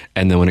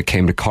 And then when it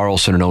came to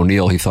Carlson and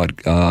O'Neill,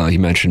 he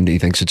mentioned he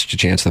thinks it's a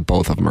chance that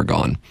both of them are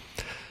gone.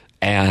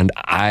 And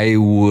I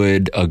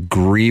would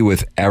agree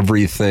with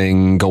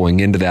everything going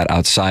into that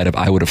outside of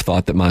I would have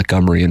thought that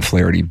Montgomery and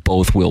Flaherty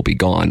both will be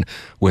gone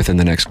within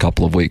the next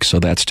couple of weeks. So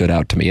that stood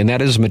out to me. And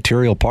that is a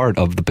material part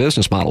of the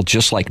business model.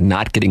 Just like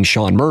not getting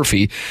Sean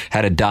Murphy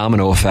had a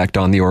domino effect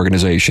on the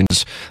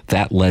organizations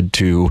that led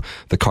to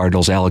the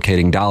Cardinals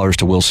allocating dollars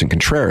to Wilson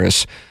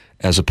Contreras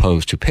as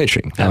opposed to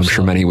pitching. I'm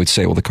sure many would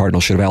say, well, the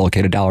Cardinals should have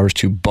allocated dollars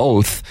to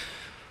both,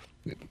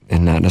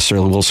 and not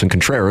necessarily Wilson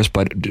Contreras,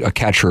 but a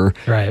catcher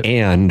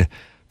and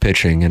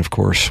pitching. And of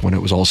course, when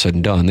it was all said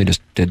and done, they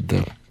just did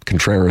the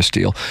Contreras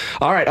deal.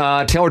 All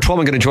right, Taylor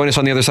Twellman going to join us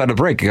on the other side of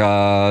the break.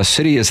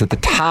 City is at the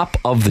top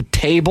of the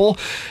table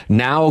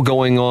now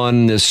going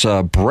on this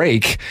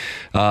break,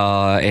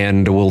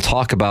 and we'll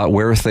talk about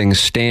where things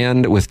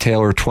stand with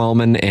Taylor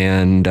Twellman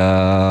and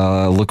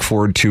look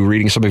forward to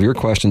reading some of your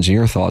questions and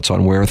your thoughts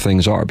on where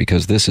things are,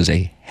 because this is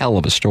a hell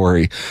of a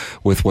story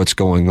with what's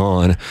going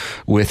on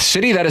with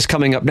City. That is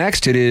coming up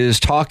next. It is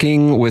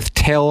Talking with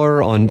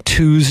Taylor on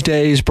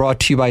Tuesdays,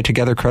 brought to you by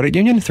Together Credit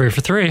Union. 3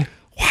 for 3.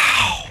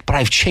 Wow. But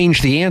I've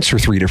changed the answer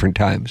 3 different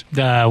times.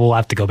 We'll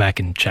have to go back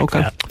and check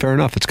that. Fair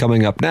enough. It's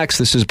coming up next.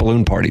 This is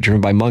Balloon Party,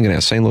 driven by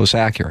Munganess, St. Louis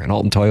Acura, and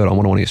Alton Toyota on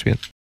 101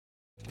 ESPN.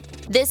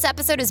 This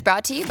episode is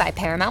brought to you by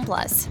Paramount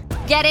Plus.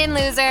 Get in,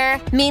 loser!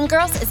 Mean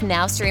Girls is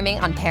now streaming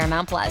on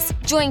Paramount Plus.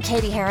 Join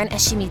Katie Heron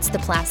as she meets the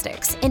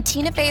plastics in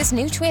Tina Fey's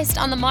new twist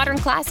on the modern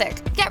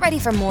classic. Get ready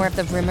for more of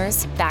the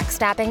rumors,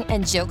 backstabbing,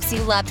 and jokes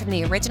you loved from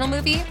the original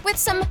movie with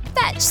some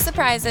fetch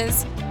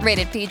surprises.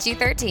 Rated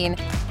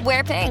PG-13.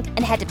 Wear pink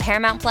and head to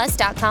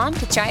ParamountPlus.com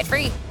to try it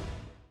free.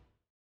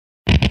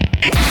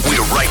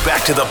 We're right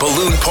back to the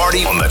Balloon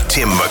Party on the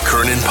Tim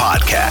McKernan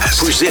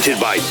Podcast. Presented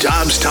by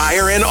Dobbs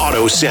Tire and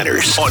Auto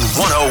Centers on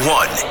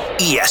 101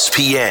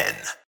 ESPN.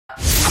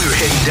 We're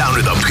heading down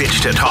to the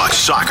pitch to talk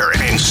soccer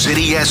and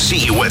City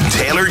SC with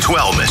Taylor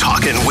Twellman.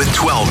 Talking with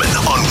Twellman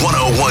on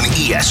 101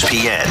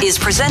 ESPN. Is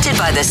presented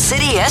by the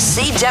City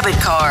SC debit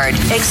card,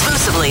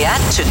 exclusively at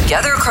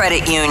Together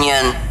Credit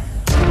Union.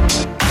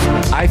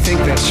 I think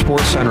that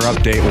SportsCenter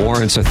update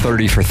warrants a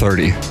 30 for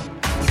 30.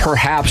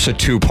 Perhaps a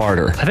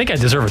two-parter. I think I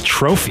deserve a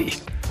trophy.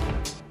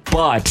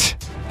 But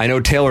I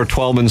know Taylor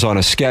Twellman's on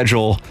a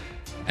schedule,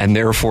 and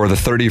therefore the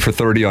 30 for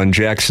 30 on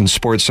Jackson's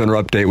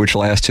SportsCenter update, which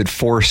lasted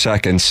 4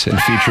 seconds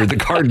and featured the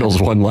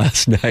Cardinals one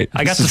last night.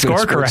 I got the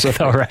score correct,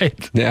 though,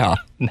 right? Yeah.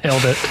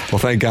 Nailed it. Well,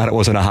 thank God it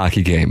wasn't a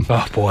hockey game.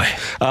 Oh, boy.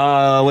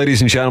 Ladies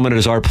and gentlemen, it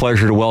is our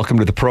pleasure to welcome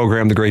to the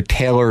program the great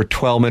Taylor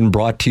Twellman,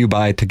 brought to you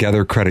by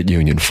Together Credit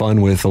Union.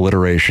 Fun with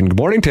alliteration. Good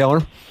morning,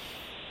 Taylor.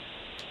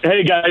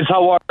 Hey, guys,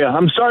 how are you?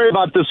 I'm sorry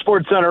about the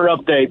SportsCenter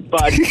update,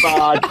 but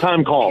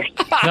time calls.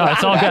 No,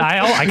 it's all good.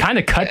 I kind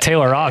of cut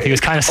Taylor off. He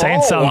was kind of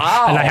saying something,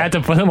 and I had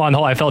to put him on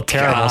hold. I felt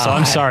terrible, so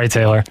I'm sorry,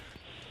 Taylor.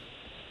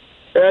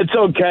 It's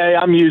okay.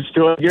 I'm used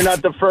to it. You're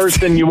not the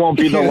first, and you won't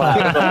be the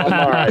last. So I'm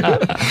all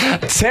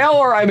right.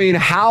 Taylor, I mean,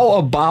 how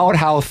about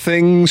how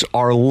things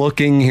are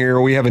looking here?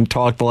 We haven't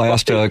talked the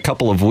last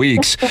couple of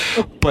weeks,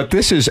 but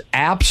this is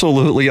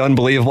absolutely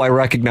unbelievable. I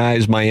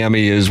recognize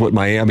Miami is what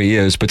Miami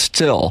is, but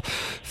still,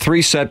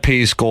 3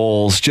 set-piece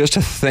goals, just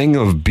a thing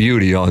of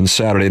beauty on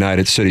Saturday night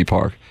at City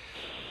Park.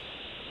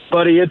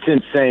 Buddy, it's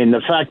insane.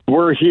 The fact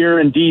we're here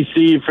in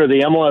D.C. for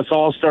the MLS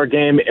All-Star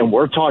Game, and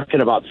we're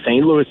talking about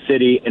St. Louis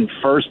City in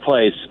first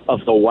place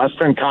of the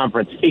Western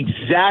Conference,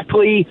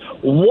 exactly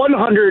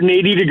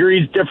 180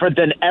 degrees different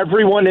than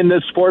everyone in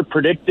this sport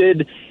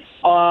predicted,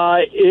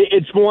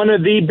 It's one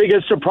of the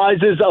biggest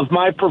surprises of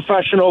my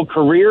professional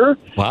career.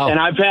 Wow. And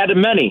I've had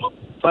many.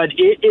 But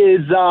it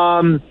is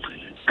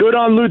good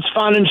on Lutz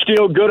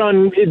Pfannenstiel, good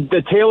on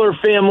the Taylor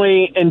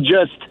family, and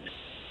just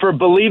for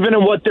believing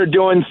in what they're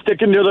doing,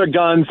 sticking to their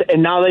guns,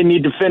 and now they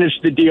need to finish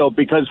the deal.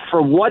 Because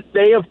for what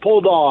they have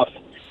pulled off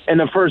in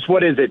the first,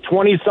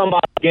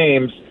 20-some-odd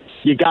games,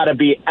 you got to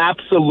be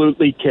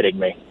absolutely kidding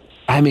me.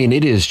 I mean,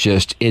 it's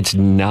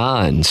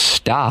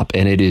nonstop,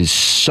 and it is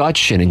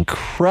such an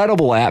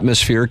incredible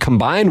atmosphere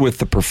combined with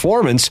the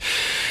performance.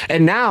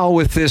 And now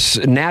with this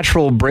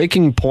natural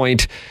breaking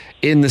point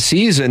in the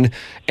season,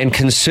 and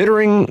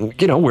considering,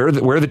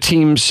 where the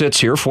team sits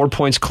here, 4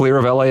 points clear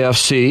of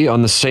LAFC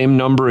on the same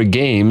number of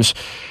games,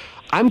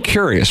 I'm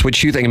curious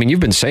what you think. I mean, you've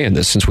been saying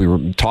this since we were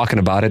talking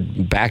about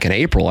it back in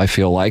April, I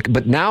feel like.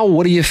 But now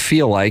what do you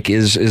feel like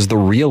is the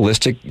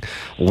realistic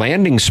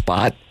landing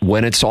spot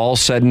when it's all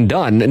said and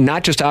done? And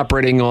not just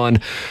operating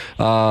on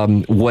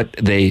what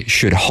they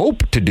should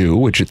hope to do,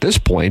 which at this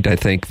point, I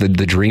think the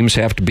dreams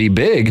have to be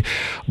big.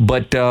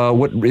 But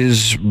what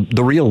is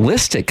the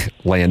realistic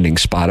landing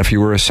spot if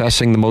you were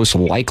assessing the most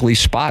likely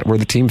spot where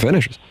the team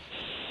finishes?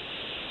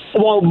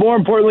 Well, more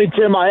importantly,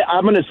 Tim,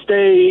 I'm going to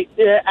stay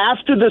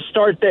after the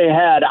start they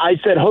had. I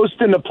said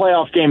hosting the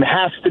playoff game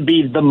has to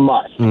be the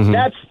must. Mm-hmm.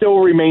 That still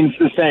remains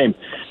the same.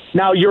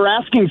 Now, you're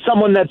asking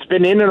someone that's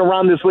been in and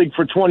around this league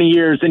for 20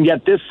 years, and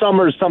yet this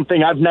summer is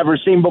something I've never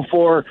seen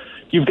before.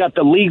 You've got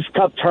the Leagues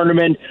Cup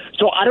tournament.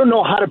 So I don't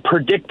know how to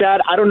predict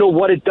that. I don't know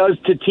what it does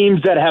to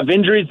teams that have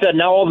injuries that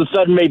now all of a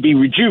sudden may be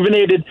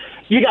rejuvenated.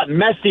 You got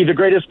Messi, the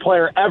greatest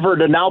player ever,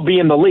 to now be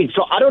in the league.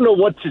 So I don't know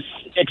what to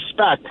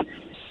expect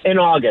in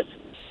August.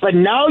 But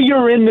now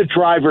you're in the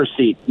driver's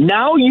seat.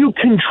 Now you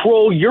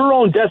control your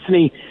own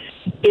destiny.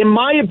 In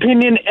my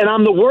opinion, and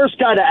I'm the worst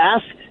guy to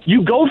ask,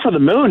 you go for the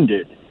moon,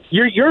 dude.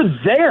 You're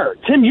there.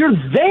 Tim, you're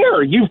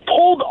there. You've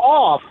pulled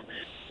off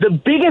the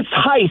biggest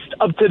heist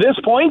up to this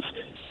point.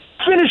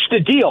 Finish the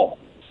deal.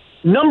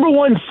 Number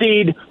 1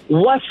 seed,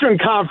 Western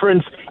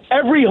Conference,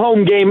 every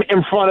home game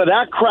in front of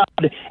that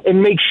crowd,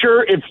 and make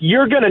sure if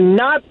you're going to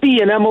not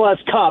be an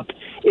MLS Cup,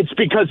 it's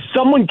because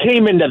someone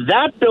came into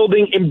that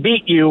building and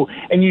beat you,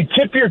 and you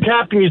tip your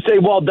cap and you say,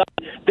 well done.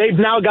 They've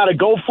now got to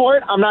go for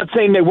it. I'm not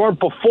saying they weren't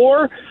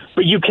before,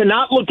 but you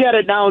cannot look at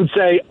it now and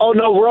say, oh,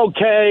 no, we're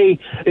okay.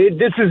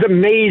 This is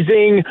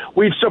amazing.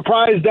 We've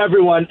surprised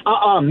everyone.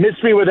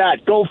 Miss me with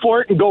that. Go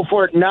for it and go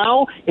for it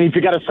now. And if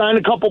you got to sign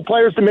a couple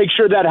players to make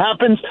sure that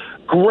happens,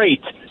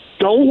 great.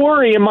 Don't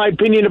worry, in my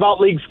opinion,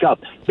 about Leagues Cup.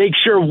 Make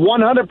sure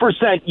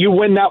 100% you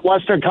win that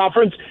Western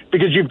Conference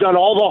because you've done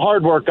all the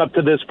hard work up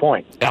to this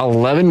point.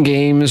 11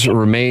 games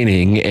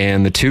remaining,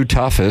 and the two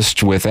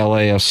toughest with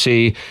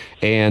LAFC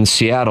and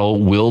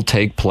Seattle will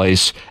take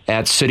place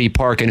at City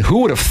Park. And who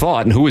would have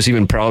thought, and who was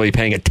even probably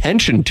paying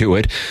attention to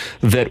it,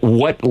 that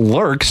what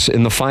lurks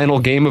in the final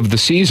game of the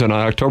season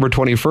on October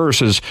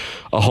 21st is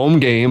a home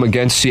game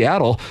against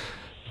Seattle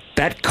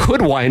that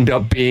could wind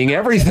up being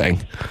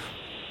everything.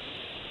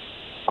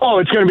 Oh,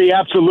 it's going to be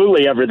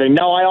absolutely everything.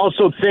 Now, I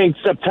also think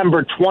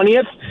September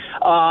 20th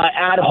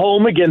at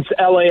home against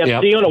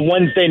LAFC on a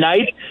Wednesday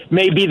night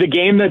may be the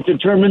game that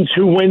determines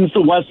who wins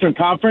the Western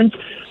Conference.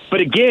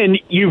 But again,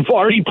 you've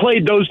already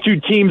played those two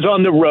teams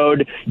on the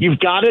road. You've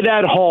got it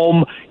at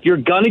home. You're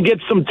going to get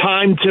some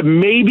time to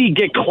maybe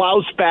get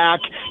Klaus back.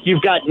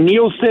 You've got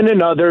Nielsen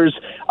and others.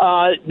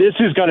 This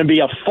is going to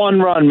be a fun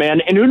run, man.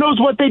 And who knows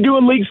what they do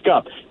in Leagues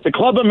Cup. The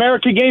Club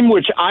America game,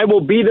 which I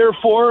will be there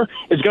for,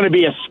 is going to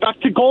be a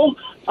spectacle.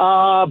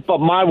 But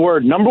my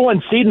word, number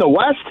 1 seed in the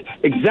West,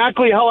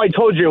 exactly how I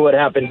told you it would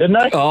happen, didn't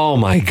I? Oh,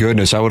 my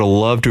goodness. I would have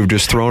loved to have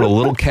just thrown a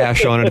little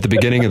cash on it at the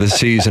beginning of the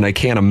season. I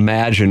can't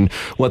imagine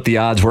what the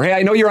odds were. Hey,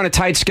 I know you're on a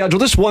tight schedule.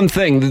 This one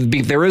thing,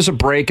 there is a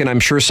break, and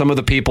I'm sure some of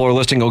the people are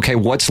listening, okay,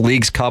 what's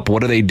Leagues Cup?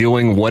 What are they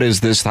doing? What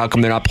is this? How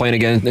come they're not playing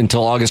again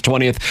until August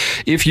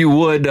 20th? If you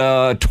would,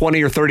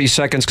 20 or 30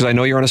 seconds, because I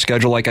know you're on a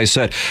schedule, like I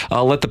said,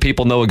 let the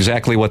people know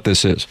exactly what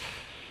this is.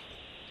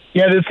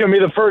 Yeah, this is going to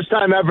be the first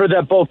time ever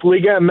that both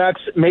Liga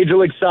MX, Major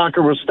League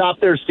Soccer, will stop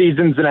their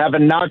seasons and have a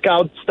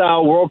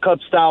knockout-style, World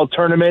Cup-style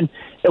tournament.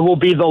 It will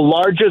be the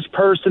largest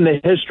purse in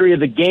the history of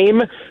the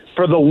game.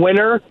 For the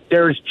winner,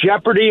 there's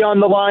Jeopardy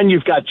on the line.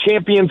 You've got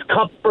Champions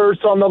Cup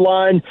berths on the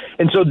line.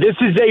 And so this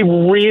is a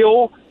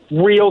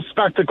real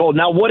spectacle.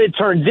 Now, what it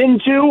turns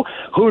into,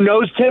 who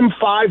knows, Tim,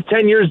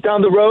 5-10 years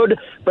down the road,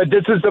 but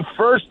this is the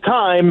first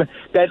time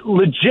that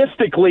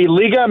logistically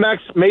Liga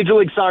MX, Major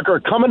League Soccer are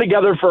coming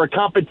together for a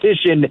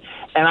competition,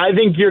 and I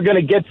think you're going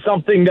to get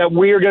something that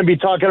we are going to be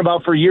talking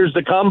about for years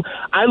to come.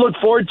 I look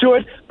forward to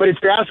it, but if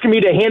you're asking me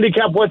to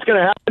handicap what's going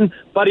to happen,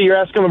 buddy, you're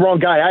asking the wrong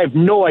guy. I have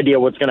no idea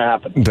what's going to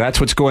happen. That's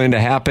what's going to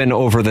happen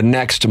over the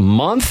next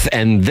month,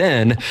 and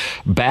then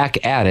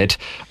back at it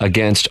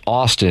against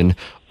Austin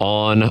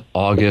on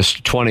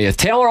August 20th.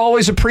 Taylor,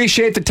 always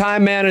appreciate the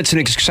time, man. It's an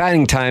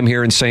exciting time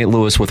here in St.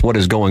 Louis with what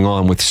is going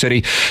on with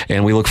City,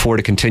 and we look forward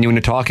to continuing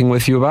to talking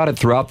with you about it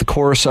throughout the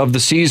course of the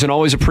season.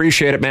 Always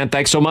appreciate it, man.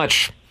 Thanks so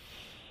much.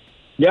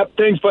 Yep,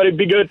 thanks, buddy.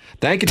 Be good.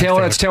 Thank you,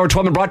 Taylor. That's Taylor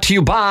Twellman, brought to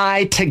you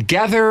by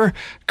Together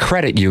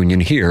Credit Union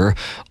here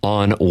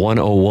on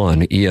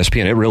 101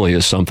 ESPN. It really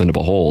is something to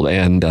behold.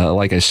 And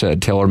like I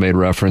said, Taylor made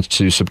reference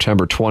to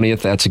September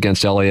 20th. That's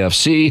against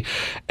LAFC.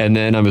 And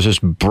then I was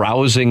just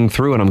browsing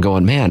through and I'm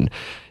going, man,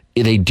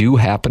 they do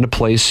happen to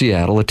play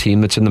Seattle, a team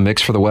that's in the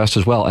mix for the West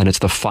as well. And it's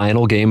the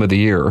final game of the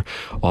year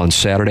on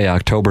Saturday,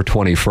 October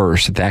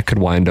 21st. That could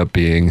wind up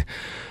being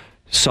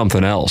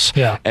something else.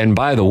 Yeah. And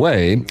by the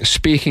way,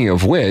 speaking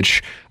of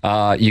which,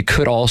 you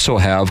could also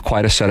have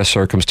quite a set of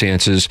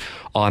circumstances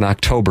on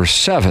October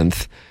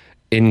 7th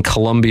in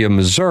Columbia,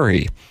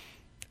 Missouri.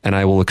 And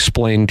I will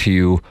explain to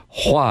you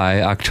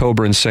why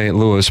October in St.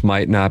 Louis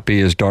might not be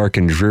as dark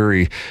and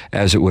dreary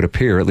as it would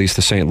appear, at least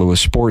the St.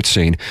 Louis sports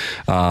scene.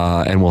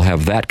 And we'll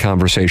have that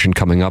conversation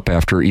coming up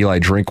after Eli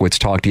Drinkwitz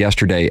talked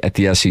yesterday at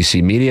the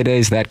SEC Media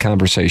Days. That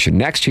conversation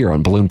next here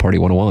on Balloon Party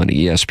 101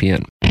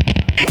 ESPN.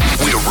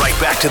 We're right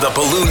back to the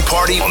Balloon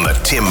Party on the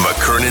Tim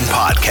McKernan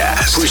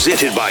Podcast.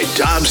 Presented by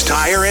Dobbs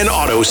Tire and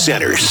Auto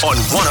Centers on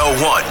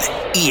 101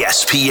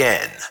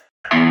 ESPN.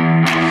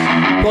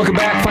 Welcome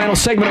back. Final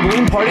segment of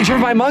Balloon Party,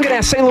 driven by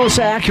Munganess, St. Louis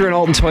Acura, and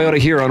Alton Toyota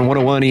here on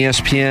 101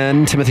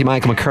 ESPN. Timothy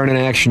Michael McKernan,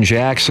 Action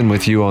Jackson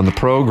with you on the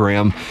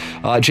program.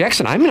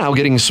 Jackson, I'm now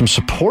getting some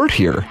support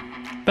here.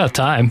 About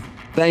time.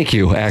 Thank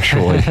you,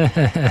 actually,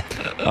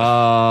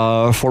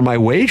 for my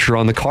wager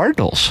on the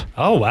Cardinals.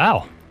 Oh,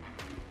 wow.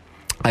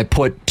 I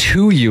put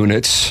 2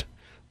 units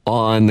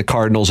on the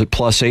Cardinals at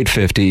plus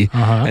 850.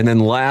 And then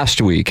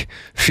last week,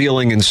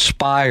 feeling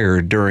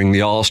inspired during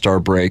the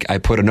All-Star break, I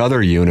put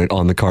another unit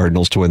on the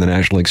Cardinals to win the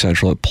National League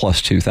Central at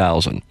plus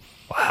 2,000.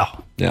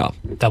 Wow. Yeah.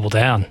 Double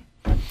down.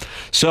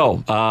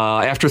 So,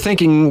 after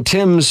thinking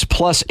Tim's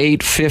plus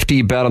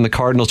 850 bet on the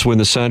Cardinals to win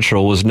the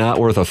Central was not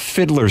worth a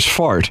fiddler's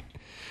fart,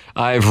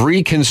 I've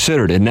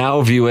reconsidered and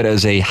now view it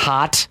as a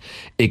hot,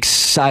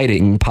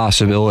 exciting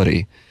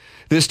possibility.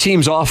 This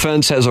team's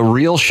offense has a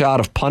real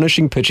shot of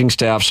punishing pitching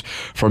staffs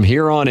from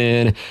here on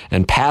in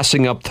and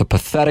passing up the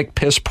pathetic,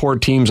 piss-poor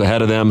teams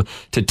ahead of them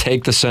to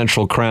take the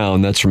Central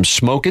crown. That's from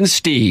Smokin'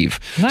 Steve.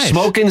 Nice.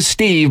 Smokin'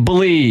 Steve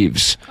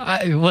believes.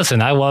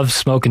 Listen, I love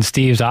Smokin'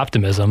 Steve's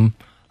optimism,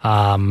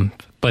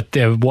 but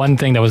the one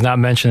thing that was not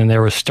mentioned in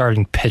there was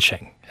starting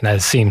pitching, and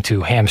that seemed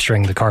to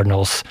hamstring the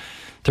Cardinals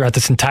throughout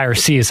this entire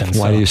season.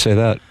 Why do you say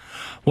that?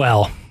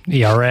 Well,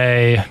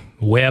 ERA,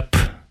 WHIP,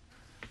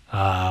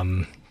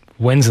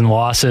 wins and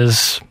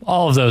losses,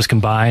 all of those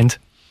combined.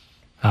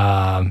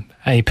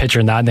 Any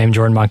pitcher not named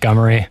Jordan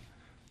Montgomery,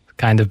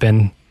 kind of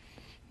been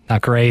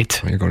not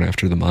great. You're going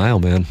after the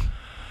mile, man.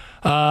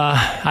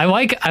 I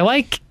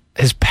like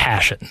his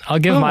passion. I'll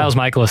give Miles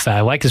Michaelis that.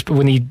 I like his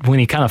when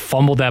he kind of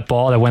fumbled that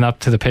ball that went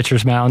up to the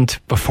pitcher's mound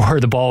before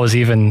the ball was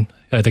even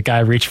the guy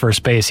reached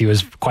first base. He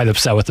was quite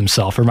upset with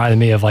himself. Reminded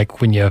me of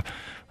like when you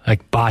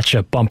botch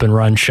a bump and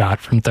run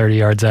shot from 30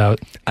 yards out.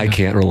 I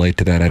can't relate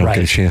to that. I don't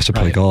get a chance to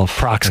play golf.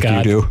 Prox like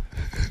God. You do.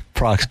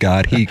 Prox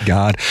God, Heat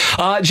God.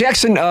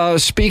 Jackson,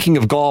 speaking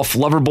of golf,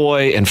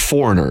 Loverboy and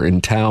Foreigner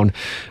in town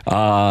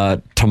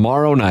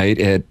tomorrow night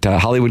at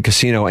Hollywood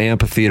Casino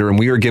Amphitheater, and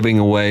we are giving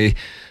away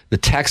the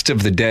text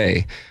of the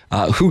day.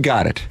 Who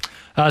got it?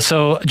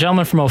 So a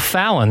gentleman from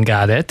O'Fallon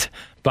got it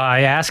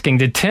by asking,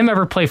 did Tim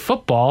ever play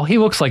football? He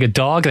looks like a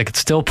dog that could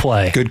still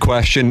play. Good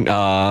question.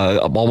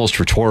 Almost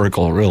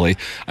rhetorical, really.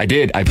 I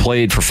did. I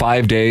played for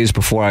 5 days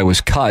before I was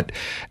cut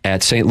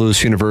at St.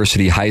 Louis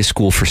University High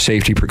School for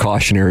safety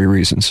precautionary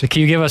reasons. So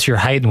can you give us your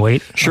height and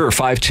weight? Sure,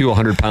 5'2",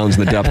 100 pounds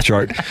in the depth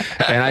chart.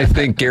 And I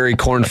think Gary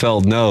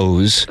Kornfeld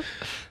knows,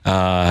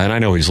 and I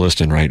know he's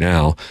listening right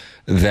now,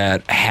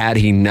 that had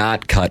he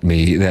not cut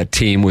me, that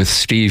team with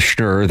Steve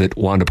Schnurr that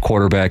wound up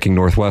quarterbacking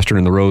Northwestern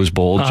in the Rose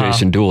Bowl,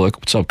 Jason Dulick,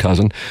 what's up,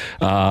 cousin,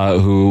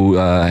 who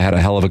had a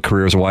hell of a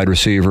career as a wide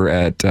receiver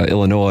at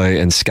Illinois,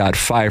 and Scott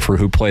Pfeiffer,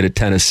 who played at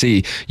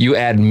Tennessee. You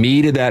add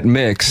me to that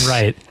mix,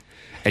 right,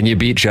 and you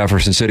beat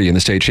Jefferson City in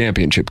the state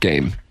championship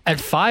game. At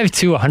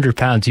 5'2", 100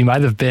 pounds, you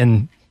might have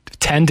been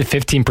 10 to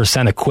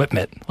 15%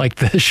 equipment, like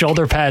the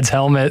shoulder pads,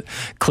 helmet,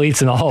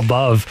 cleats, and all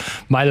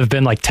above might have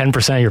been like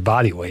 10% of your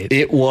body weight.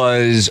 It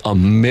was a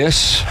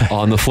miss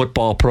on the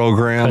football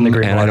program,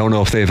 and I don't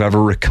know if they've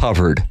ever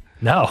recovered.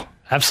 No,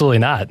 absolutely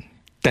not.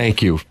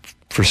 Thank you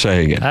for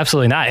saying it.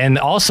 Absolutely not. And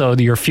also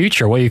your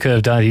future, what you could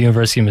have done at the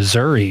University of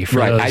Missouri.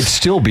 Right, I'd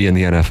still be in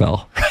the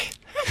NFL. Right.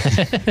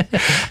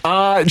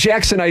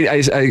 Jackson,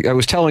 I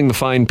was telling the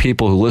fine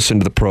people who listen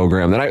to the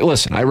program that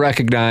I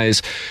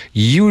recognize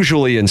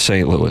usually in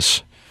St.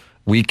 Louis,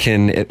 we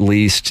can at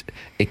least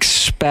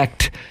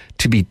expect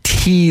to be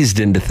teased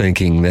into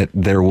thinking that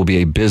there will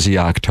be a busy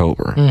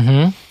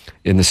October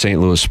in the St.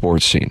 Louis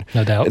sports scene.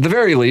 No doubt. At the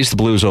very least, the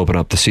Blues open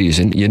up the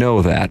season. You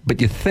know that. But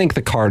you think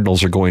the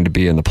Cardinals are going to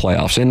be in the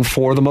playoffs. And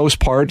for the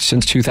most part,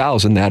 since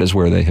 2000, that is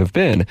where they have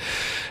been.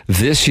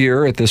 This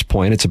year, at this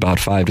point, it's about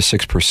 5 to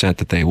 6%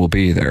 that they will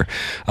be there.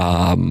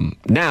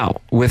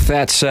 Now, with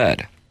that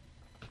said,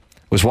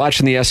 was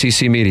watching the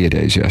SEC Media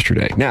Days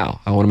yesterday.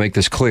 Now, I want to make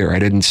this clear. I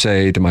didn't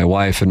say to my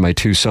wife and my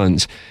 2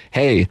 sons,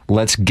 hey,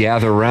 let's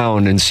gather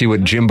around and see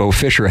what Jimbo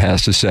Fisher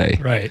has to say.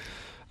 Right.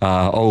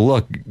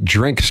 look,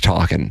 Drink's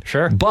talking.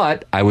 Sure.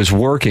 But I was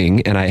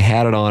working and I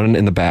had it on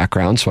in the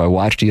background, so I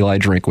watched Eli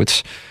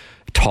Drinkwitz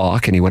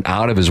talk, and he went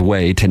out of his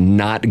way to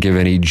not give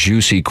any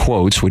juicy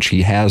quotes, which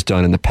he has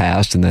done in the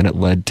past, and then it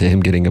led to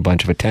him getting a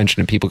bunch of attention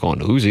and people going,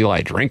 who's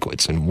Eli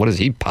Drinkwitz and what is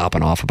he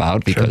popping off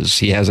about? Because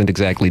he hasn't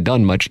exactly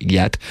done much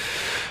yet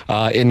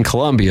in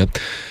Columbia.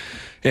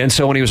 And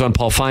so when he was on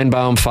Paul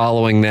Feinbaum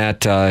following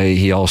that,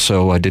 he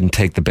also didn't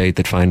take the bait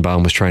that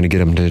Feinbaum was trying to get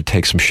him to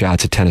take some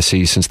shots at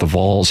Tennessee since the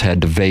Vols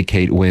had to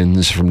vacate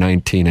wins from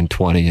 19 and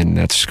 20. And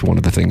that's one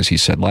of the things he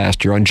said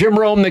last year on Jim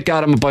Rome that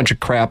got him a bunch of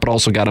crap, but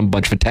also got him a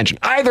bunch of attention.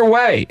 Either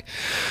way,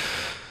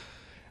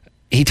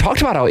 he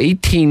talked about how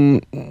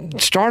 18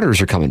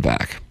 starters are coming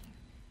back.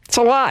 It's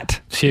a lot.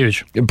 It's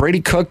huge.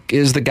 Brady Cook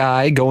is the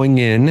guy going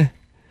in.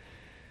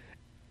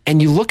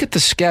 And you look at the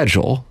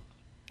schedule.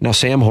 Now,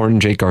 Sam Horn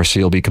and Jake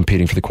Garcia will be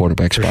competing for the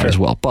quarterback spot as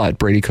well. But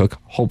Brady Cook,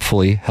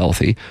 hopefully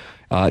healthy.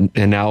 And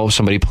now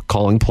somebody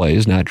calling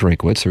plays, not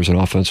Drinkwitz. There's an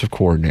offensive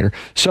coordinator.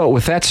 So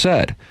with that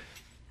said,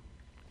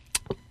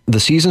 the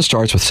season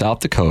starts with South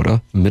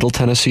Dakota, Middle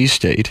Tennessee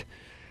State,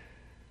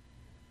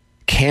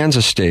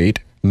 Kansas State,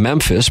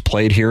 Memphis,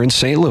 played here in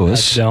St.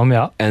 Louis,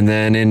 and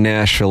then in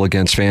Nashville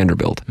against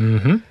Vanderbilt.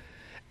 Mm-hmm.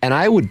 And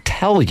I would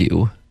tell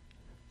you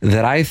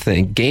that I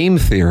think game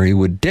theory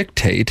would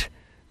dictate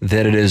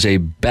that it is a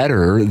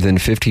better than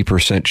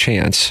 50%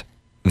 chance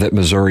that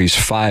Missouri's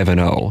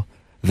 5-0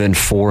 than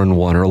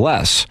 4-1 or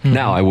less. Mm-hmm.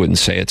 Now, I wouldn't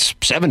say it's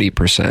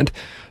 70%,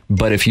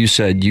 but if you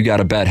said you got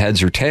to bet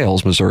heads or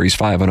tails, Missouri's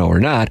 5-0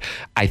 or not,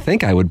 I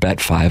think I would bet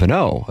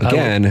 5-0.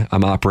 Again,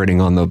 I'm operating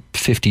on the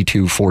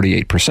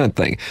 52-48%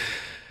 thing.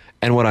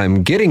 And what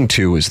I'm getting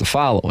to is the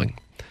following.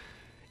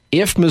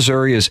 If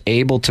Missouri is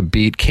able to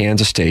beat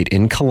Kansas State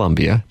in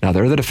Columbia, now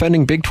they're the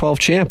defending Big 12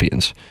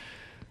 champions.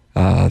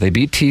 They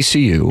beat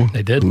TCU.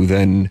 They did. Who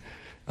then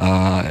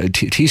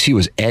TCU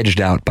was edged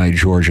out by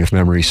Georgia, if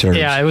memory serves.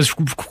 Yeah, it was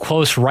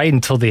close right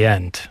until the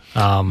end,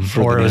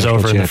 or it was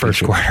over in the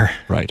first quarter.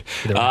 Right.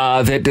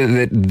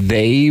 That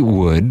they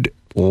would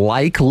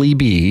likely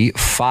be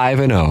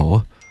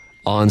 5-0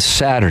 on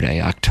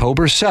Saturday,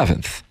 October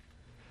 7th,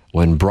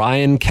 when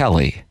Brian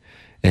Kelly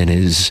and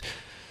his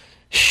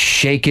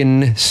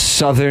shaken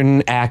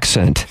Southern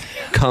accent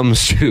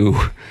comes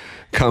to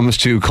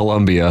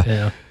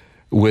Columbia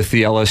with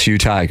the LSU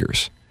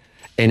Tigers.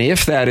 And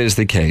if that is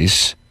the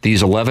case,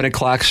 these 11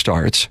 o'clock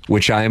starts,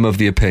 which I am of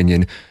the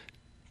opinion,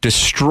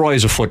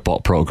 destroys a football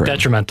program.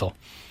 Detrimental.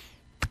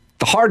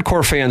 The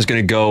hardcore fan's going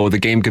to go, the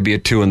game could be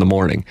at 2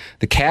 a.m.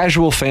 The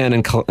casual fan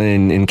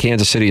in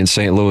Kansas City and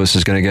St. Louis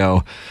is going to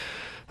go,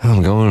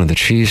 I'm going to the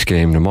Chiefs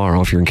game tomorrow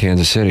if you're in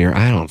Kansas City, or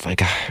I'm not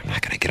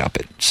going to get up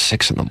at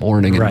 6 a.m.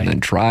 and then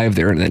drive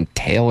there and then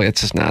tail.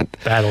 It's just not.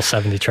 Battle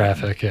 70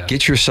 traffic, yeah.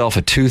 Get yourself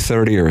a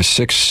 2:30 or a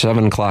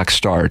 7 o'clock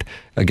start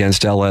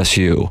against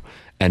LSU,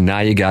 and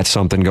now you got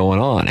something going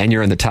on, and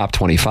you're in the top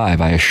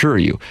 25, I assure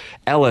you.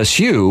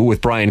 LSU,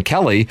 with Brian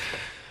Kelly,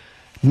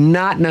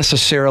 not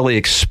necessarily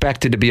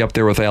expected to be up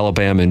there with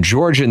Alabama and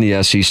Georgia in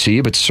the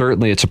SEC, but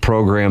certainly it's a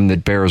program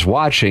that bears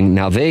watching.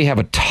 Now, they have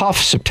a tough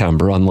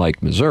September,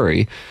 unlike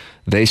Missouri.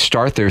 They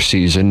start their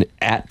season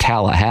at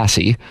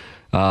Tallahassee,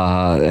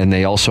 and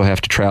they also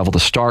have to travel to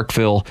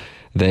Starkville.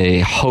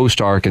 They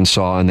host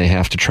Arkansas, and they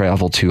have to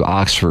travel to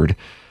Oxford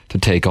to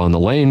take on the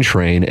Lane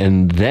Train,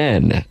 and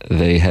then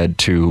they head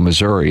to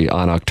Missouri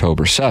on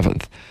October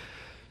 7th.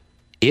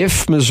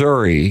 If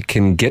Missouri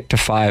can get to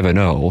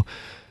 5-0,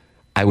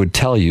 I would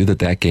tell you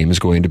that game is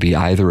going to be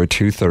either a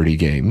 2:30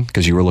 game,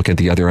 because you were looking at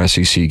the other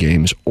SEC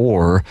games,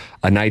 or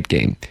a night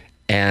game.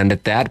 And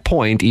at that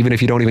point, even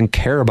if you don't even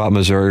care about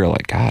Missouri, you're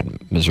like, God,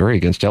 Missouri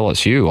against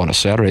LSU on a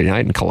Saturday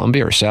night in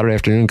Columbia or Saturday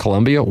afternoon in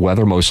Columbia,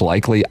 weather most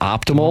likely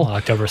optimal.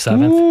 October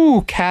 7th.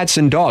 Ooh, cats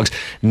and dogs.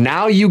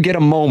 Now you get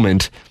a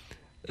moment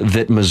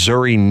that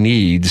Missouri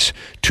needs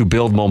to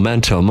build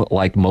momentum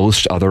like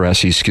most other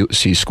SEC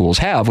schools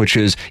have, which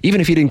is, even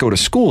if you didn't go to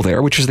school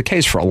there, which is the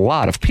case for a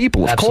lot of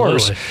people, of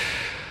course,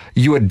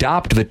 you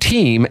adopt the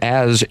team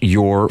as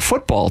your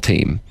football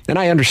team. And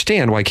I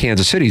understand why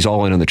Kansas City's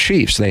all in on the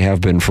Chiefs. They have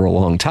been for a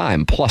long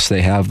time. Plus,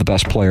 they have the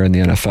best player in the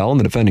NFL and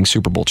the defending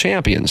Super Bowl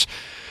champions.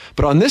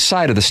 But on this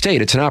side of the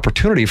state, it's an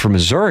opportunity for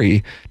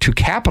Missouri to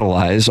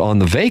capitalize on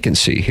the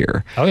vacancy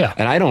here. Oh, yeah.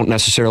 And I don't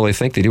necessarily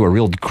think they do a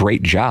real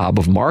great job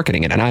of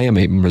marketing it. And I am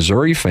a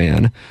Missouri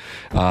fan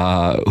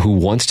who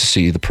wants to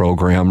see the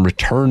program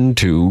return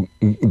to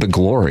the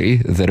glory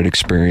that it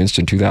experienced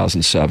in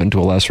 2007, to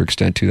a lesser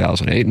extent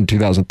 2008, and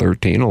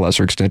 2013, a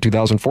lesser extent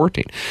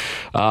 2014.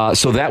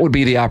 So that would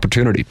be the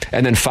opportunity.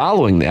 And then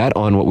following that,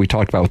 on what we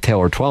talked about with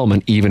Taylor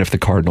Twellman, even if the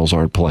Cardinals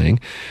aren't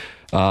playing,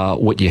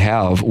 what you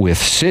have with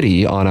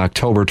City on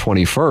October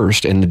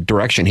 21st, and the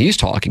direction he's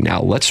talking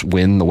now, let's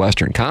win the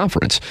Western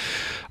Conference.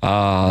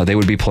 They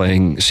would be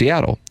playing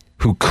Seattle,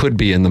 who could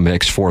be in the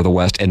mix for the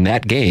West. And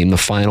that game, the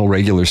final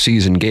regular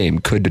season game,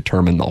 could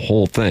determine the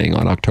whole thing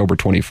on October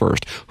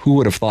 21st. Who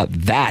would have thought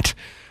that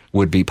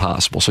would be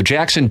possible? So,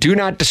 Jackson, do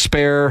not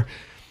despair.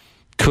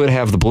 could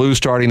have the Blues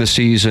starting the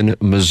season,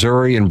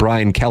 Missouri and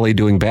Brian Kelly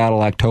doing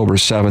battle October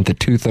 7th at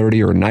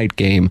 2:30 or a night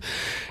game,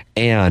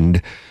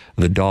 and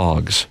the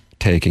Dogs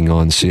taking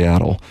on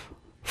Seattle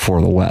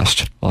for the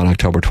West on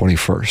October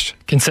 21st.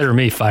 Consider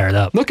me fired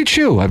up. Look at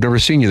you. I've never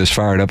seen you this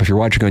fired up. If you're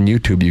watching on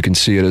YouTube, you can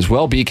see it as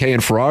well. BK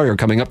and Ferrari are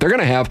coming up. They're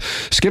going to have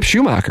Skip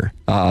Schumacher.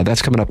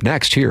 That's coming up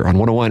next here on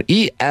 101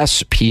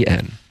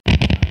 ESPN.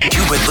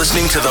 You've been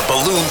listening to the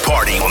Balloon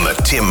Party on the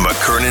Tim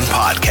McKernan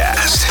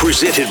Podcast.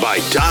 Presented by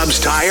Dobbs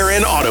Tire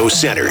and Auto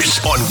Centers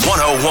on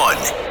 101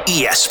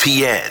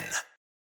 ESPN.